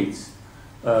have weights.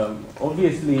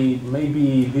 Obviously,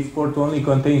 maybe this port only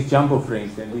contains jumbo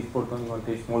frames and this port only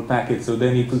contains small packets, so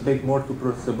then it will take more to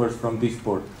process a burst from this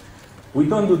port. We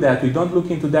don't do that. We don't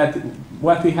look into that.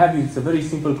 What we have is a very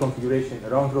simple configuration,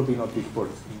 round robin of these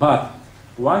ports. But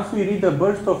once we read a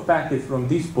burst of packets from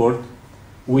this port,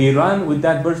 we run with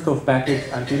that burst of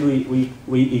packets until we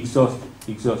exhaust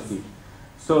it.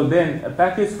 So then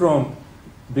packets from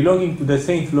belonging to the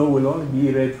same flow will only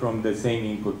be read from the same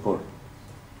input port.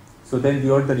 So then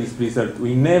the order is preserved.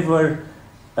 We never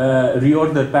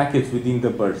reorder packets within the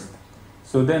burst.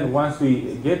 So then once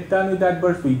we get done with that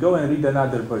burst, we go and read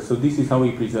another burst. So this is how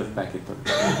we preserve packet order.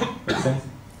 Make sense?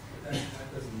 That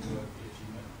doesn't work if you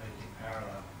make it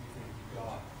parallel. You've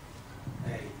got a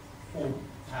full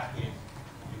packet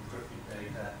encrypted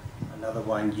data, another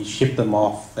one, you ship them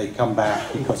off, they come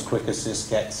back because Quick Assist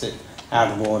gets it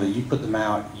out of order, you put them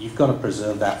out, you've got to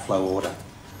preserve that flow order.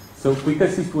 So Quick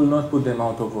Assist will not put them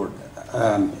out of order.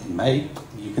 It may.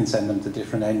 You can send them to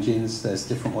different engines. There's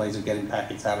different ways of getting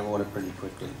packets out of order pretty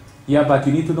quickly. Yeah, but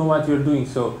you need to know what you're doing.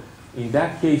 So in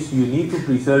that case, you need to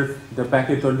preserve the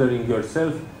packet ordering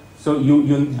yourself. So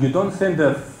you don't send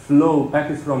the flow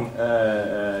packets from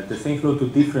the same flow to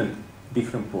different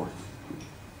ports.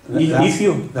 If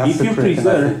you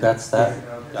preserve, that's that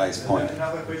guy's point.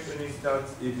 Another question is that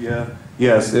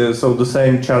yes, so the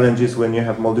same challenges when you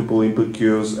have multiple input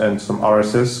queues and some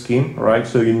RSS scheme, right?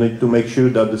 So you need to make sure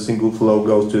that the single flow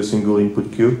goes to a single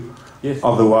input queue. Yes.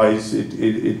 Otherwise,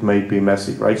 it may be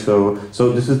messy, right? So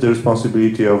this is the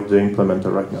responsibility of the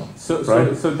implementer right now. So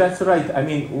that's right. I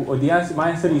mean,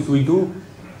 my answer is we do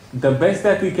the best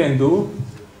that we can do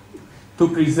to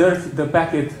preserve the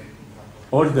packet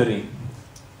ordering.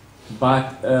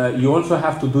 But you also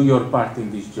have to do your part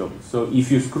in this job. So if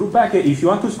you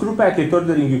want to screw packet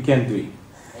ordering, you can do it.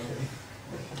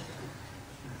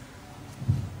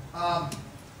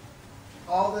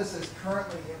 All this is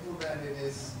currently implemented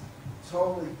is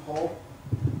totally poll.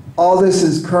 All this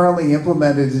is currently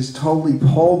implemented is totally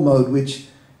poll mode, which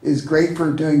is great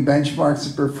for doing benchmarks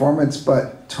of performance,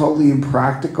 but totally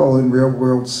impractical in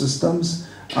real-world systems.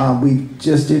 We've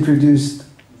just introduced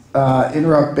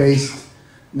interrupt-based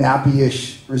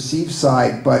NAPI-ish receive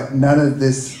side, but none of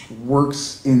this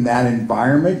works in that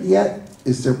environment yet.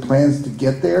 Is there plans to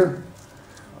get there?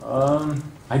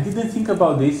 I didn't think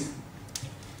about this.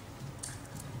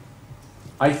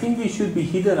 I think they should be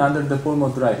hidden under the poll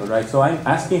mode driver, right? So I'm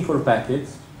asking for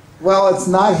packets. Well, it's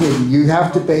not hidden. You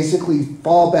have to basically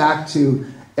fall back to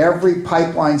every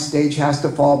pipeline stage has to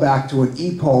fall back to an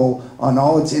ePoll on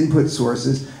all its input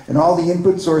sources, and all the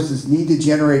input sources need to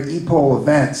generate ePoll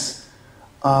events.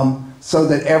 So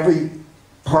that every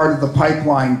part of the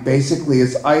pipeline basically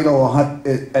is idle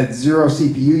at zero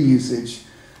CPU usage,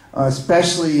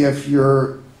 especially if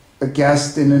you're a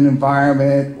guest in an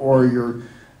environment or you're,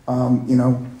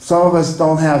 some of us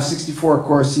don't have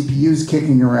 64-core CPUs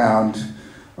kicking around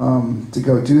to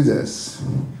go do this.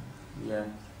 Yeah.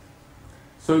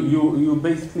 So you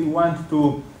basically want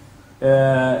to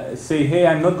say, hey,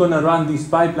 I'm not going to run this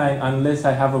pipeline unless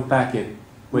I have a packet.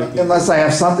 Unless I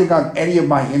have something on any of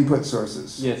my input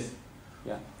sources. Yes,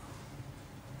 yeah.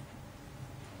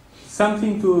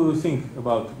 Something to think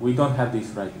about. We don't have this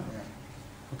right now.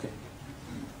 Okay.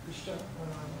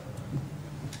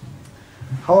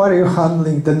 How are you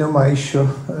handling the NUMA issue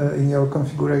in your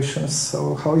configurations?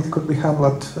 So how it could be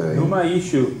handled? NUMA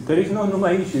issue. There is no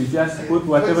NUMA issue. Just put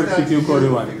whatever CPU core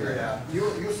you want.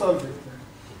 You solved it.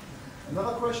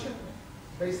 Another question?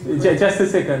 Just a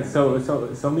second. So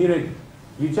Mirek,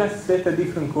 you just set a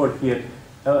different core here.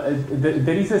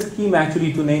 There is a scheme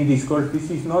actually to name this core. This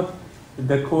is not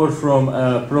the core from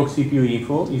proc CPU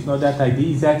info. It's not that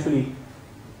ID. It's actually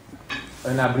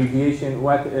an abbreviation.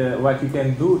 What you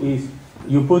can do is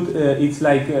you put it's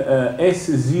like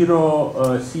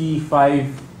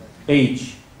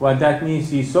S0C5H. What that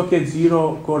means is socket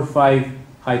 0 core 5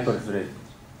 hyperthread.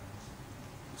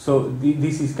 So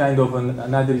this is kind of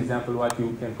another example what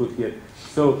you can put here.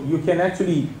 So you can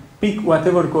actually pick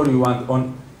whatever core you want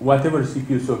on whatever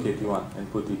CPU socket you want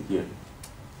and put it here.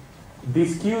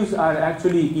 These queues are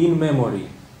actually in memory.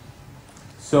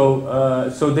 So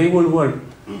they will work.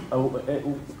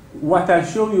 what I'll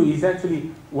show you is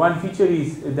actually one feature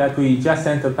is that we just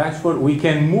sent a patch for. We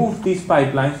can move these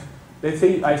pipelines. Let's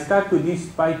say I start with this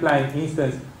pipeline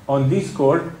instance on this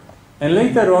core, and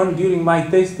later on during my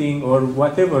testing or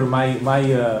whatever my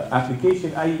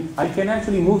application, I can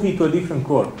actually move it to a different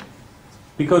core.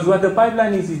 Because what the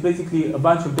pipeline is basically a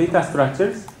bunch of data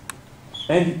structures,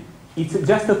 and it's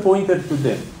just a pointer to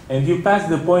them. And you pass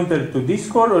the pointer to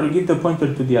this core or you give the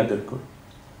pointer to the other core.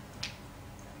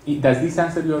 Does this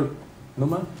answer your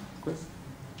Numa question?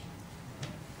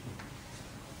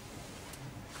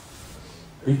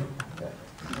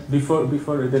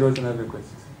 Before there was another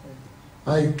question.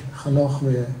 Hi, Hanoch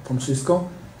from Cisco.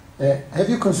 Have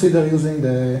you considered using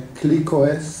the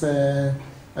ClickOS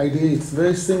idea? It's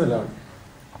very similar.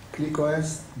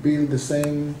 ClickOS build the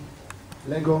same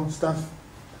Lego stuff.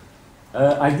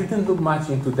 I didn't look much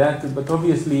into that, but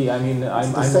obviously, I mean,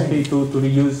 I'm okay to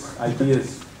reuse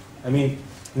ideas. I mean,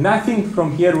 nothing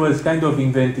from here was kind of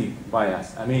invented by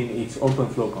us. I mean, it's open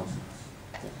flow concepts.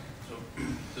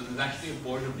 So there's actually a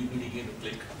port of DPDK to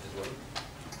Click as well.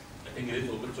 I think it is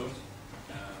open source.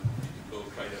 You can go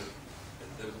try to.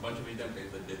 There's a bunch of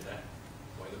templates that did that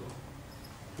a while ago.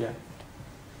 Yeah.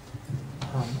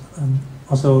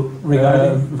 Also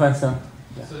regarding Vincent.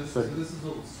 Yeah. So this is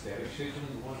all static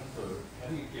scheduling one. So how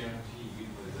do you guarantee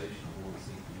utilization of all the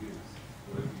CPUs?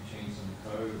 What if you change some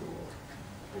code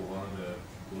or one of the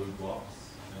blue blocks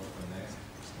from there?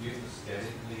 You have to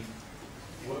statically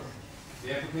what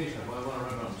the application. If I want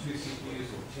to run it on 2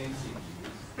 CPUs or 10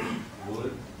 CPUs, will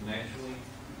it naturally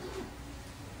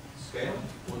scale,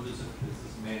 or is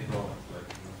this man-driven like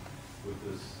with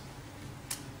this?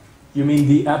 You mean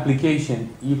the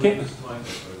application? You can. This time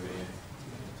over here.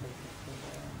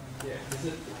 Yeah,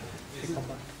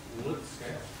 will it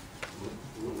scale?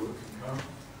 Will it work concurrent?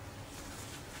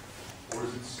 Or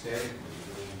is it static?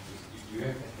 Do you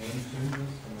have to hand tune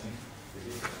this to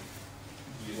get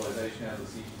the utilization out of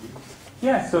the CPU?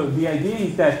 Yeah, so the idea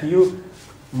is that you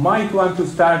might want to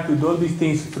start with all these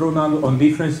things thrown on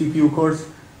different CPU cores,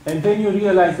 and then you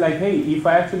realize like, hey, if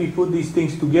I actually put these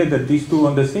things together, these two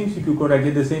on the same CPU core, I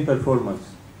get the same performance.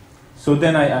 So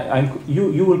then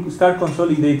you will start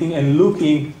consolidating and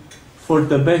looking for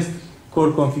the best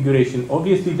core configuration.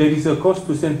 Obviously, there is a cost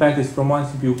to send packets from one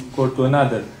CPU core to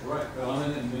another. Right, but I'm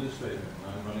an administrator, and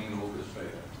I'm running an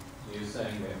orchestrator. You're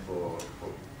saying that for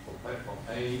platform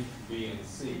A, B, and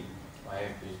C, I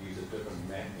have to use a different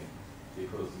mapping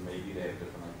because maybe they have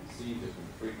different IPC, different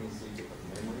frequency, different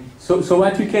memory. So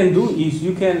what you can do is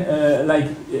you can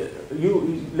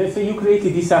let's say you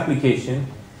created this application,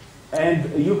 and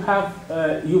you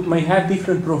may have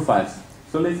different profiles.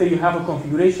 So let's say you have a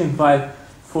configuration file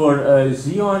for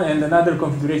Xeon and another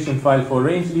configuration file for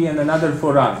Rangeley and another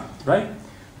for ARM, right?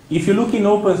 If you look in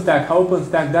OpenStack, how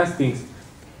OpenStack does things,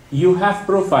 you have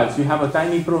profiles. You have a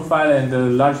tiny profile and a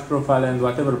large profile and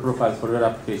whatever profiles for your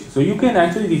application. So you can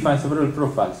actually define several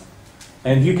profiles.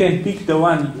 And you can pick the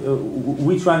one,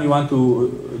 which one you want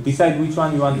to, decide which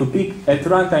one you want to pick at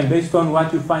runtime based on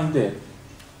what you find there.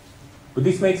 Would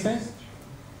this make sense?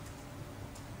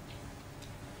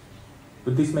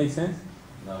 Would this make sense?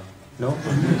 No. No?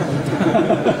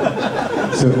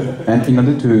 So, and in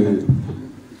order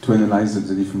to analyze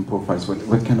the different profiles,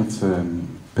 what kind of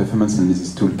performance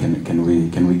analysis tool can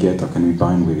we get or can we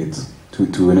bind with it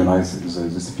to analyze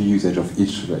the CPU usage of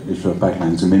each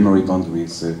pipeline, the memory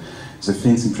bandwidth, the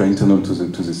things which are internal to the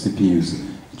CPUs,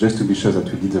 just to be sure that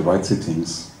we did the right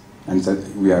settings and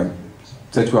that we are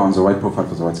on the right profile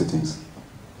for the right settings.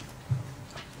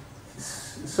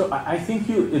 So I think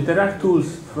there are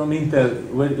tools from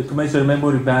Intel to measure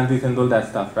memory bandwidth and all that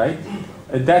stuff, right?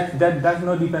 That does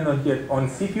not depend on here. On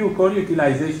CPU core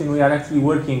utilization, we are actually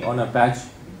working on a patch.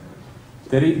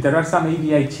 There are some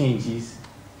ABI changes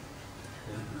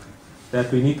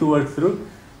that we need to work through.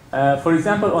 For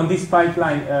example, on this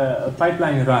pipeline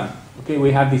run, okay,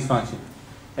 we have this function.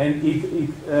 And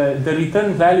the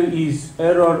return value is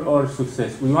error or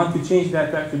success. We want to change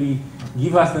that to actually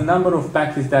give us the number of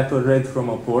packets that were read from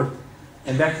a port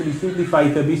and actually simplify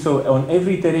it a bit, so on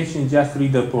every iteration just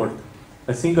read a port,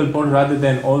 a single port rather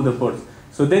than all the ports.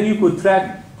 So then you could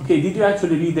track, okay, did you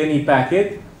actually read any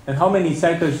packet and how many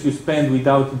cycles you spend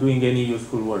without doing any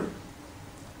useful work,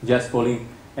 just polling.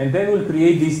 And then we'll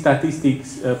create these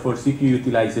statistics for CPU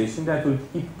utilization that will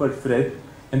keep per thread.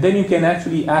 And then you can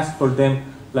actually ask for them,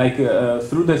 like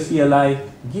through the CLI,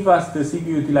 give us the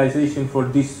CPU utilization for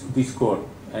this core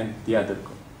and the other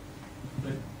core.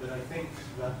 But I think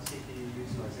that CPU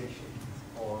utilization,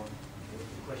 or the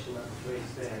question that was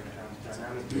raised there around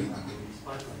dynamically mapping these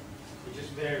pipelines, it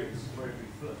just varies for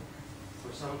every flow.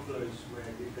 For some flows where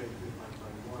you go through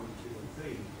pipeline 1, 2, and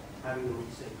 3, having them on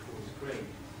the same core is great.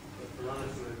 But for other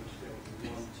programs going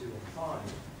from 1, 2, and 5,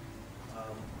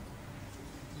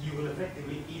 you will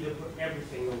effectively either put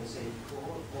everything on the same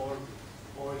core,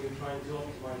 or you're trying to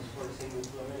optimize for a single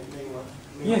flow, and it may not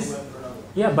work for another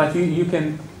one. Yeah, but you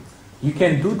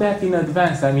can do that in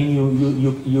advance. I mean,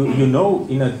 you know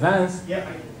in advance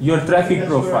your traffic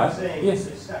profile. Yes.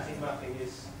 The static mapping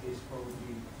is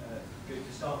probably good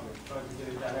to start with. Trying to do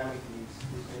it dynamically is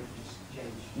going to just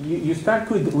change. You start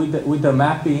with the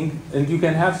mapping, and you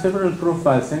can have several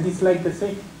profiles, and it's like the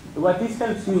same. What this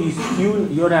helps you is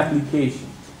tune your application.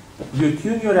 You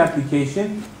tune your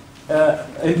application,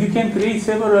 and you can create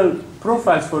several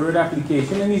profiles for your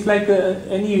application, and it's like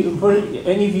any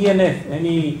VNF,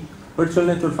 any virtual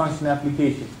network function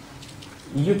application.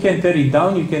 You can tear it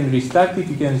down, you can restart it,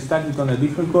 you can start it on a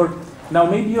different core. Now,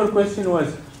 maybe your question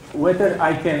was whether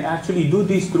I can actually do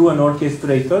this through an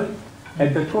orchestrator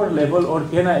at the core level, or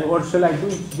shall I do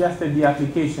it just at the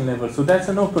application level? So that's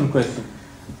an open question.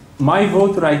 My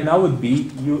vote right now would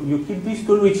be you keep this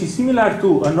tool, which is similar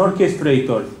to an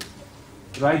orchestrator,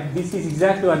 right? This is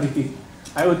exactly what it is.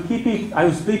 I would keep it, I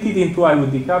would split it into, I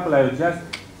would decouple, I would just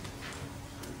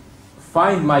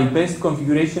find my best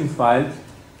configuration file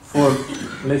for,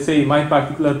 let's say, my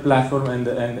particular platform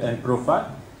and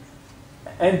profile,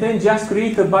 and then just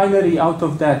create a binary out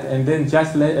of that, and then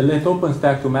just let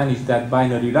OpenStack to manage that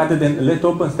binary, rather than let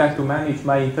OpenStack to manage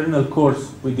my internal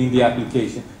cores within the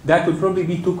application. That would probably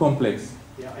be too complex.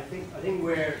 Yeah, I think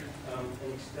where an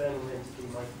external entity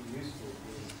might be useful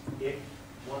is if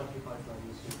one of your pipelines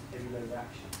needs to heavy load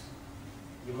actions,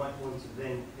 you might want to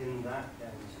then pin that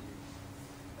down to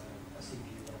a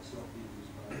CPU that's not being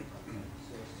used by the pipeline,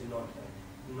 so as to not have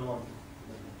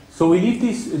So we leave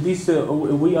this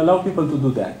we allow people to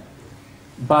do that,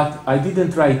 but I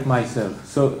didn't try it myself.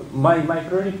 So my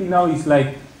priority now is,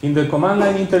 like, in the command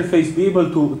line interface, be able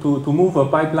to move a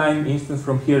pipeline instance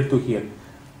from here to here.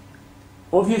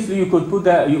 Obviously, you could put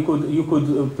that, you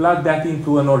could plug that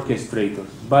into an orchestrator,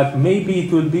 but maybe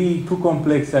it will be too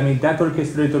complex. I mean, that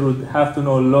orchestrator would have to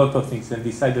know a lot of things and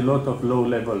decide a lot of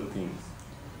low-level things.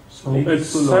 So it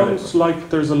sounds like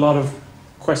there's a lot of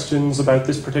questions about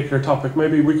this particular topic.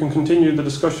 Maybe we can continue the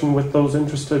discussion with those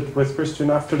interested with Cristian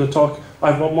after the talk.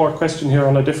 I have one more question here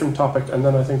on a different topic, and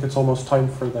then I think it's almost time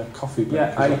for the coffee break.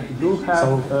 Yeah, I do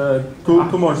have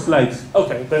two more slides.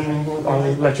 Okay, then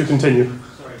I'll let you continue.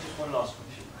 Sorry, just one last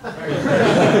question.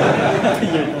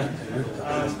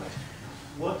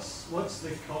 What's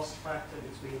the cost factor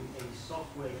between a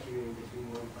software queuing between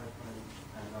one pipeline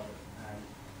and another, and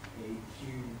a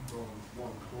queue from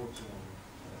one core to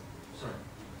another?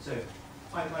 So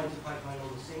pipeline to pipeline on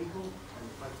the same core, and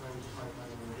pipeline to pipeline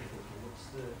on a different core. What's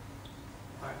the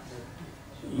factor?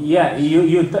 Yeah,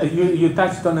 you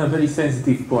touched on a very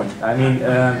sensitive point. I mean,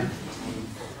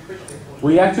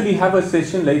 we actually have a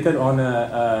session later on,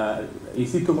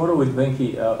 is it tomorrow with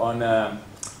Venki, on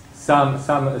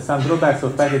some drawbacks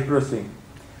of packet processing.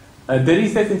 There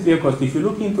is definitely a cost. If you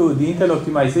look into the Intel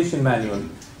optimization manual,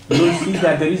 you will see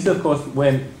that there is a cost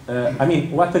when, I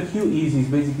mean, what a queue is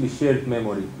basically shared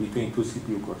memory between two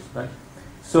CPU cores, right?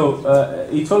 So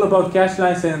it's all about cache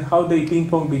lines and how they ping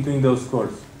pong between those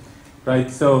cores, right?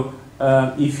 So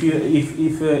if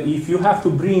you have to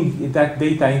bring that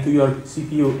data into your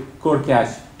CPU core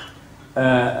cache,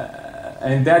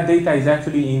 and that data is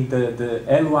actually in the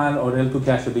L1 or L2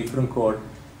 cache of a different core,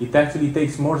 it actually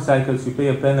takes more cycles, you pay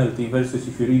a penalty, versus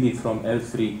if you read it from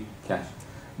L3 cache.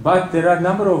 But there are a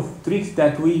number of tricks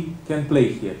that we can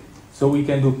play here. So we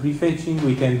can do prefetching,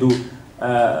 we can do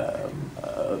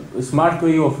a smart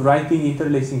way of writing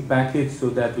interlacing packets so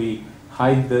that we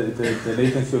hide the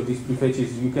latency of these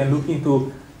prefetches. You can look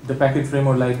into the packet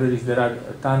framework libraries. There are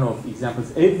a ton of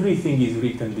examples. Everything is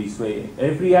written this way.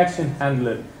 Every action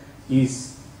handler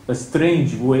is a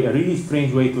strange way, a really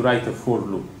strange way to write a for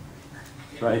loop,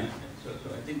 right? So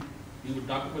I think we will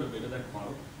talk about a bit of that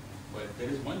tomorrow. But there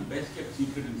is one best kept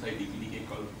secret inside DPDK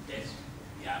called test.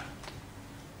 Yeah.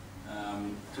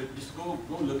 So just go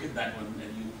look at that one,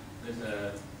 and there's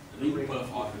a ring perf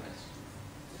auto test,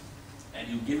 and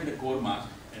you give it a core mask,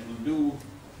 and we'll do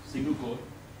single core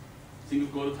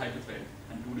with hyperthread,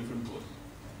 and two different cores,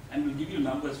 and we'll give you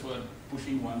numbers for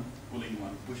pushing one, pulling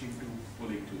one, pushing two,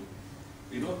 pulling two.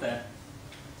 We wrote that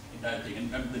entire thing,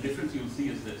 and the difference you'll see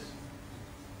is this.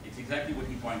 It's exactly what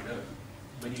he pointed out.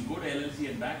 When you go to LLC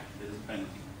and back, there is a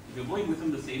penalty. If you're going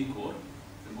within the same core,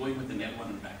 you're going with an L1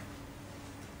 and back.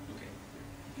 Okay,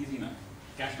 easy enough.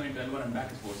 Cache line to L1 and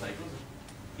back is 4 cycles.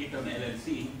 Hit on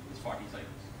LLC is 40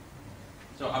 cycles.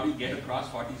 So how do you get across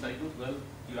 40 cycles? Well,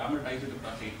 you amortize it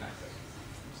across 8 times.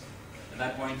 At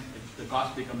that point, the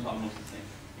cost becomes almost the same.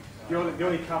 The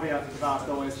only caveat to that,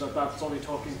 though, is that that's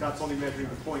only measuring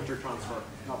the pointer transfer,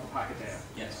 not the packet data.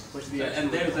 Yes. Which So,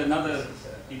 and there's another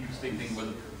interesting thing with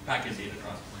the packet data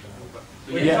transfer.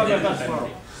 So Yeah.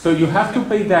 So you have to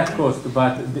pay that cost,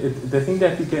 but the thing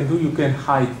that you can do, you can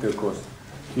hide the cost.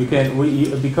 You can,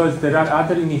 because there are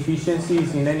other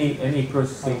inefficiencies in any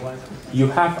processing. You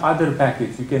have other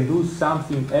packets. You can do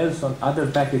something else on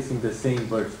other packets in the same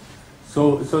burst.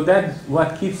 So that's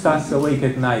what keeps us awake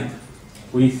at night.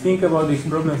 We think about these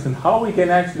problems and how we can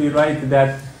actually write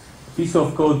that piece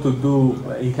of code to do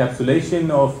encapsulation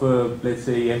of, let's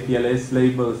say, MPLS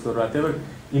labels or whatever,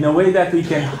 in a way that we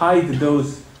can hide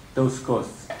those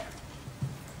costs.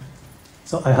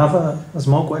 So I have a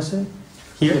small question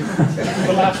here,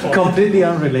 completely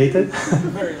unrelated,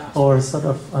 or sort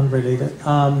of unrelated.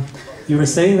 You were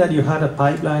saying that you had a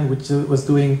pipeline which was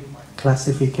doing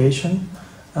classification.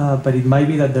 But it might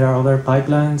be that there are other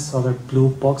pipelines, other blue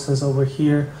boxes over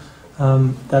here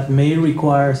that may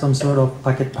require some sort of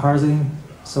packet parsing,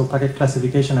 so packet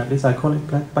classification, at least I call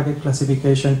it packet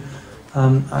classification.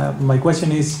 My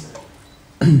question is,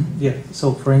 yeah,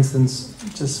 so for instance,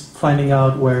 just finding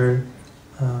out where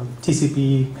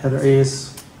TCP header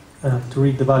is to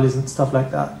read the values and stuff like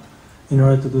that in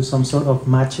order to do some sort of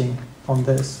matching on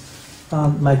this.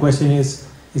 My question is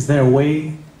there a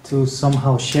way to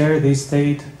somehow share this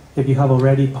state if you have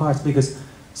already parsed? Because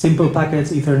simple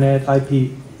packets, Ethernet,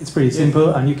 IP, it's pretty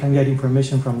simple, and you can get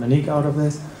information from the NIC out of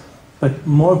this. But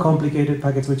more complicated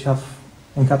packets which have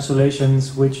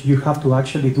encapsulations, which you have to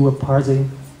actually do a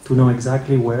parsing to know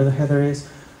exactly where the header is.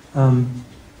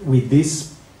 With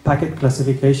this packet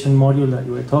classification module that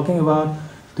you were talking about,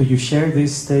 do you share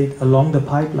this state along the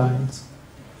pipelines?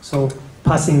 So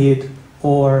passing it,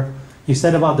 or you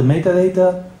said about the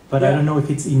metadata, but I don't know if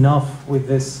it's enough with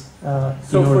this.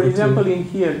 So for example, in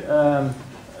here,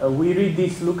 we read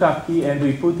this lookup key and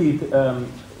we put it,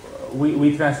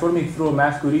 we transform it through a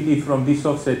mask, we read it from this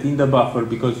offset in the buffer,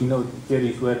 because here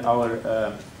is where our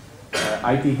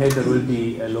IP header will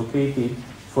be located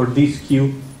for this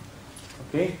queue.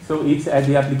 Okay, so it's at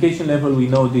the application level, we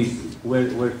know this,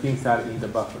 where things are in the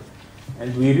buffer.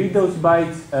 And we read those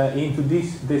bytes into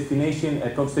this destination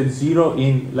at offset 0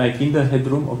 in the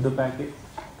headroom of the packet.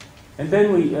 And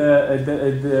then we,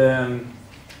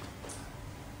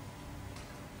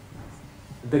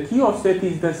 the key offset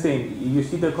is the same. You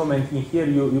see the comment in here,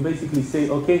 you basically say,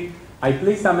 okay, I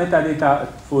place some metadata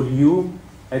for you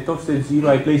at offset 0,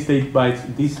 I place 8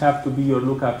 bytes. These have to be your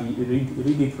lookup,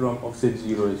 read it from offset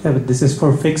 0. Yeah, but this is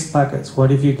for fixed packets. What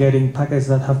if you're getting packets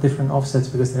that have different offsets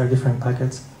because they are different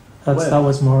packets? That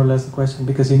was more or less the question,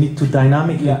 because you need to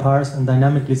dynamically parse and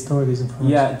dynamically store this information.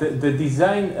 Yeah, the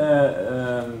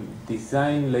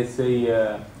design, let's say,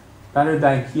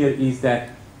 paradigm here is that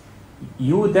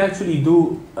you would actually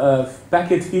do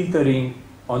packet filtering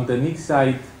on the NIC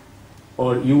side,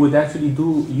 or you would actually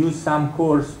use some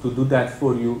cores to do that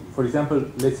for you. For example,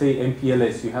 let's say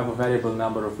MPLS, you have a variable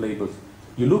number of labels.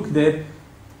 You look there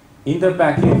in the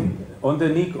packet, on the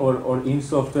NIC or in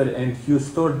software, and you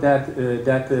store that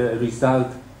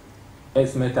result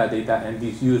as metadata and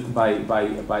is used by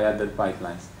other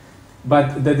pipelines.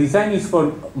 But the design is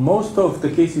for most of the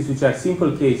cases which are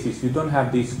simple cases. You don't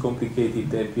have these complicated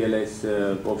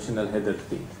MPLS optional header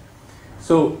things.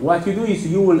 So what you do is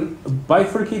you will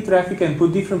bifurcate traffic and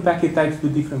put different packet types to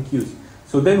different queues.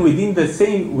 So then within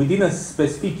a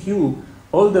specific queue,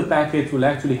 all the packets will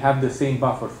actually have the same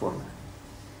buffer format.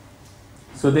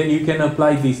 So then you can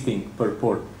apply this thing per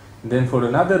port. And then for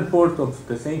another port of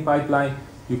the same pipeline,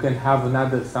 you can have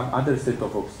some other set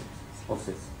of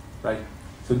offsets, right?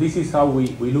 So this is how we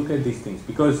look at these things,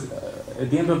 because at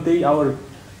the end of the day, our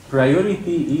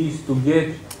priority is to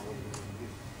get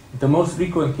the most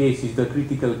frequent cases, the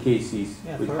critical cases,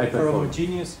 with high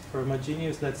performance. For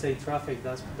homogeneous, let's say, traffic,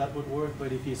 that would work.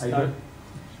 But if you start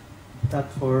that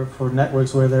for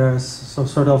networks where there is some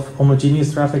sort of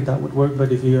homogeneous traffic, that would work.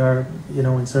 But if you are,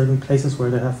 in certain places where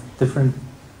they have different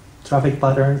traffic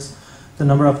patterns, the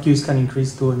number of queues can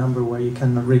increase to a number where you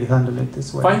cannot really handle it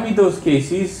this way. Find me those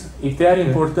cases. If they are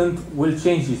important, we'll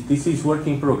change this. This is work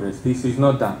in progress. This is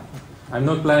not done. I'm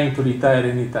not planning to retire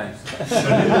anytime soon.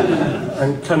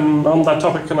 And on that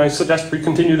topic, can I suggest we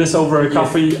continue this over a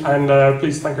coffee? And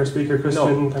please thank our speaker,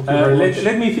 Cristian. No, thank you very much.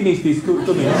 Let me finish this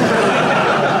 2 minutes.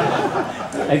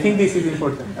 I think this is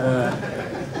important.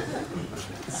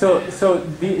 So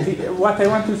what I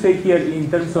want to say here in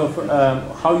terms of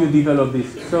how you develop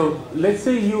this. So let's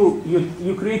say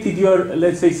you created your,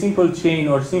 let's say, simple chain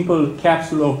or simple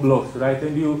capsule of blocks, right?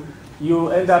 And you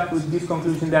end up with this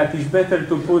conclusion that it's better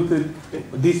to put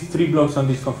these 3 blocks on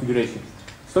this configuration.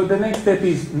 So the next step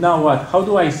is, now what? How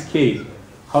do I scale?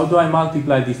 How do I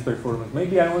multiply this performance?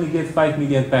 Maybe I only get 5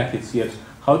 million packets here.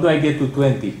 How do I get to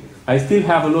 20? I still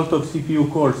have a lot of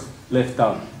CPU cores left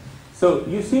out. So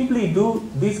you simply do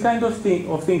this kind of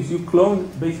things. You clone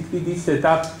basically this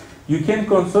setup. You can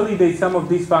consolidate some of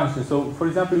these functions. So for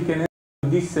example, you can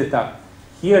have this setup.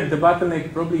 Here the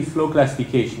bottleneck probably is flow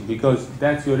classification, because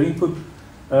that's your input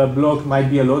block, might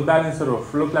be a load balancer or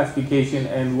flow classification,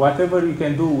 and whatever you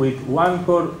can do with one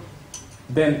core,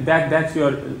 then that's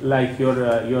your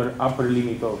upper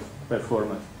limit of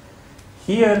performance.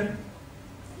 Here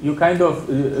you kind of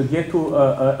get to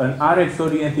an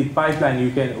RX-oriented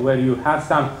pipeline where you have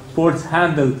some ports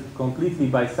handled completely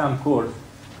by some cores,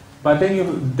 but then you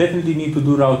definitely need to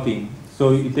do routing.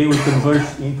 So they will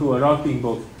converge into a routing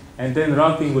box, and then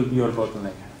routing will be your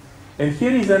bottleneck. And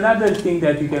here is another thing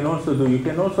that you can also do. You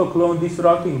can also clone this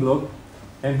routing block,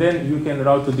 and then you can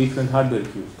route to different hardware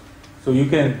queues. So you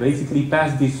can basically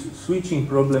pass this switching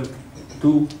problem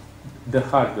to the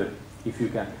hardware, if you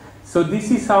can. So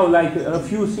this is how, like, a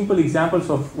few simple examples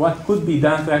of what could be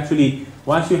done to actually,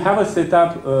 once you have a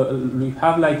setup, you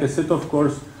have like a set of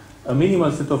cores, a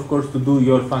minimal set of cores to do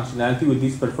your functionality with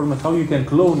this performance, how you can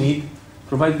clone it,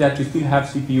 provided that you still have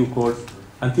CPU cores,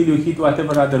 until you hit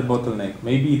whatever other bottleneck.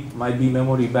 Maybe it might be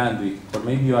memory bandwidth, or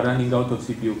maybe you are running out of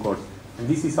CPU cores. And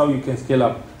this is how you can scale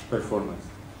up performance.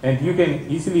 And you can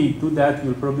easily do that,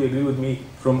 you'll probably agree with me,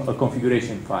 from a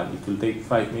configuration file. It will take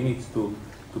 5 minutes to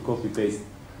copy-paste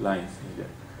lines in there.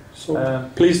 So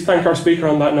please thank our speaker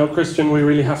on that note. Cristian, we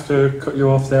really have to cut you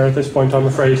off there at this point, I'm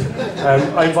afraid.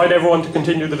 I invite everyone to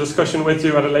continue the discussion with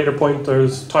you at a later point.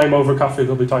 There's time over coffee,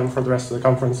 there'll be time for the rest of the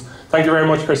conference. Thank you very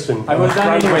much, Cristian. I was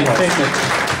done anyway, thank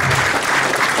you.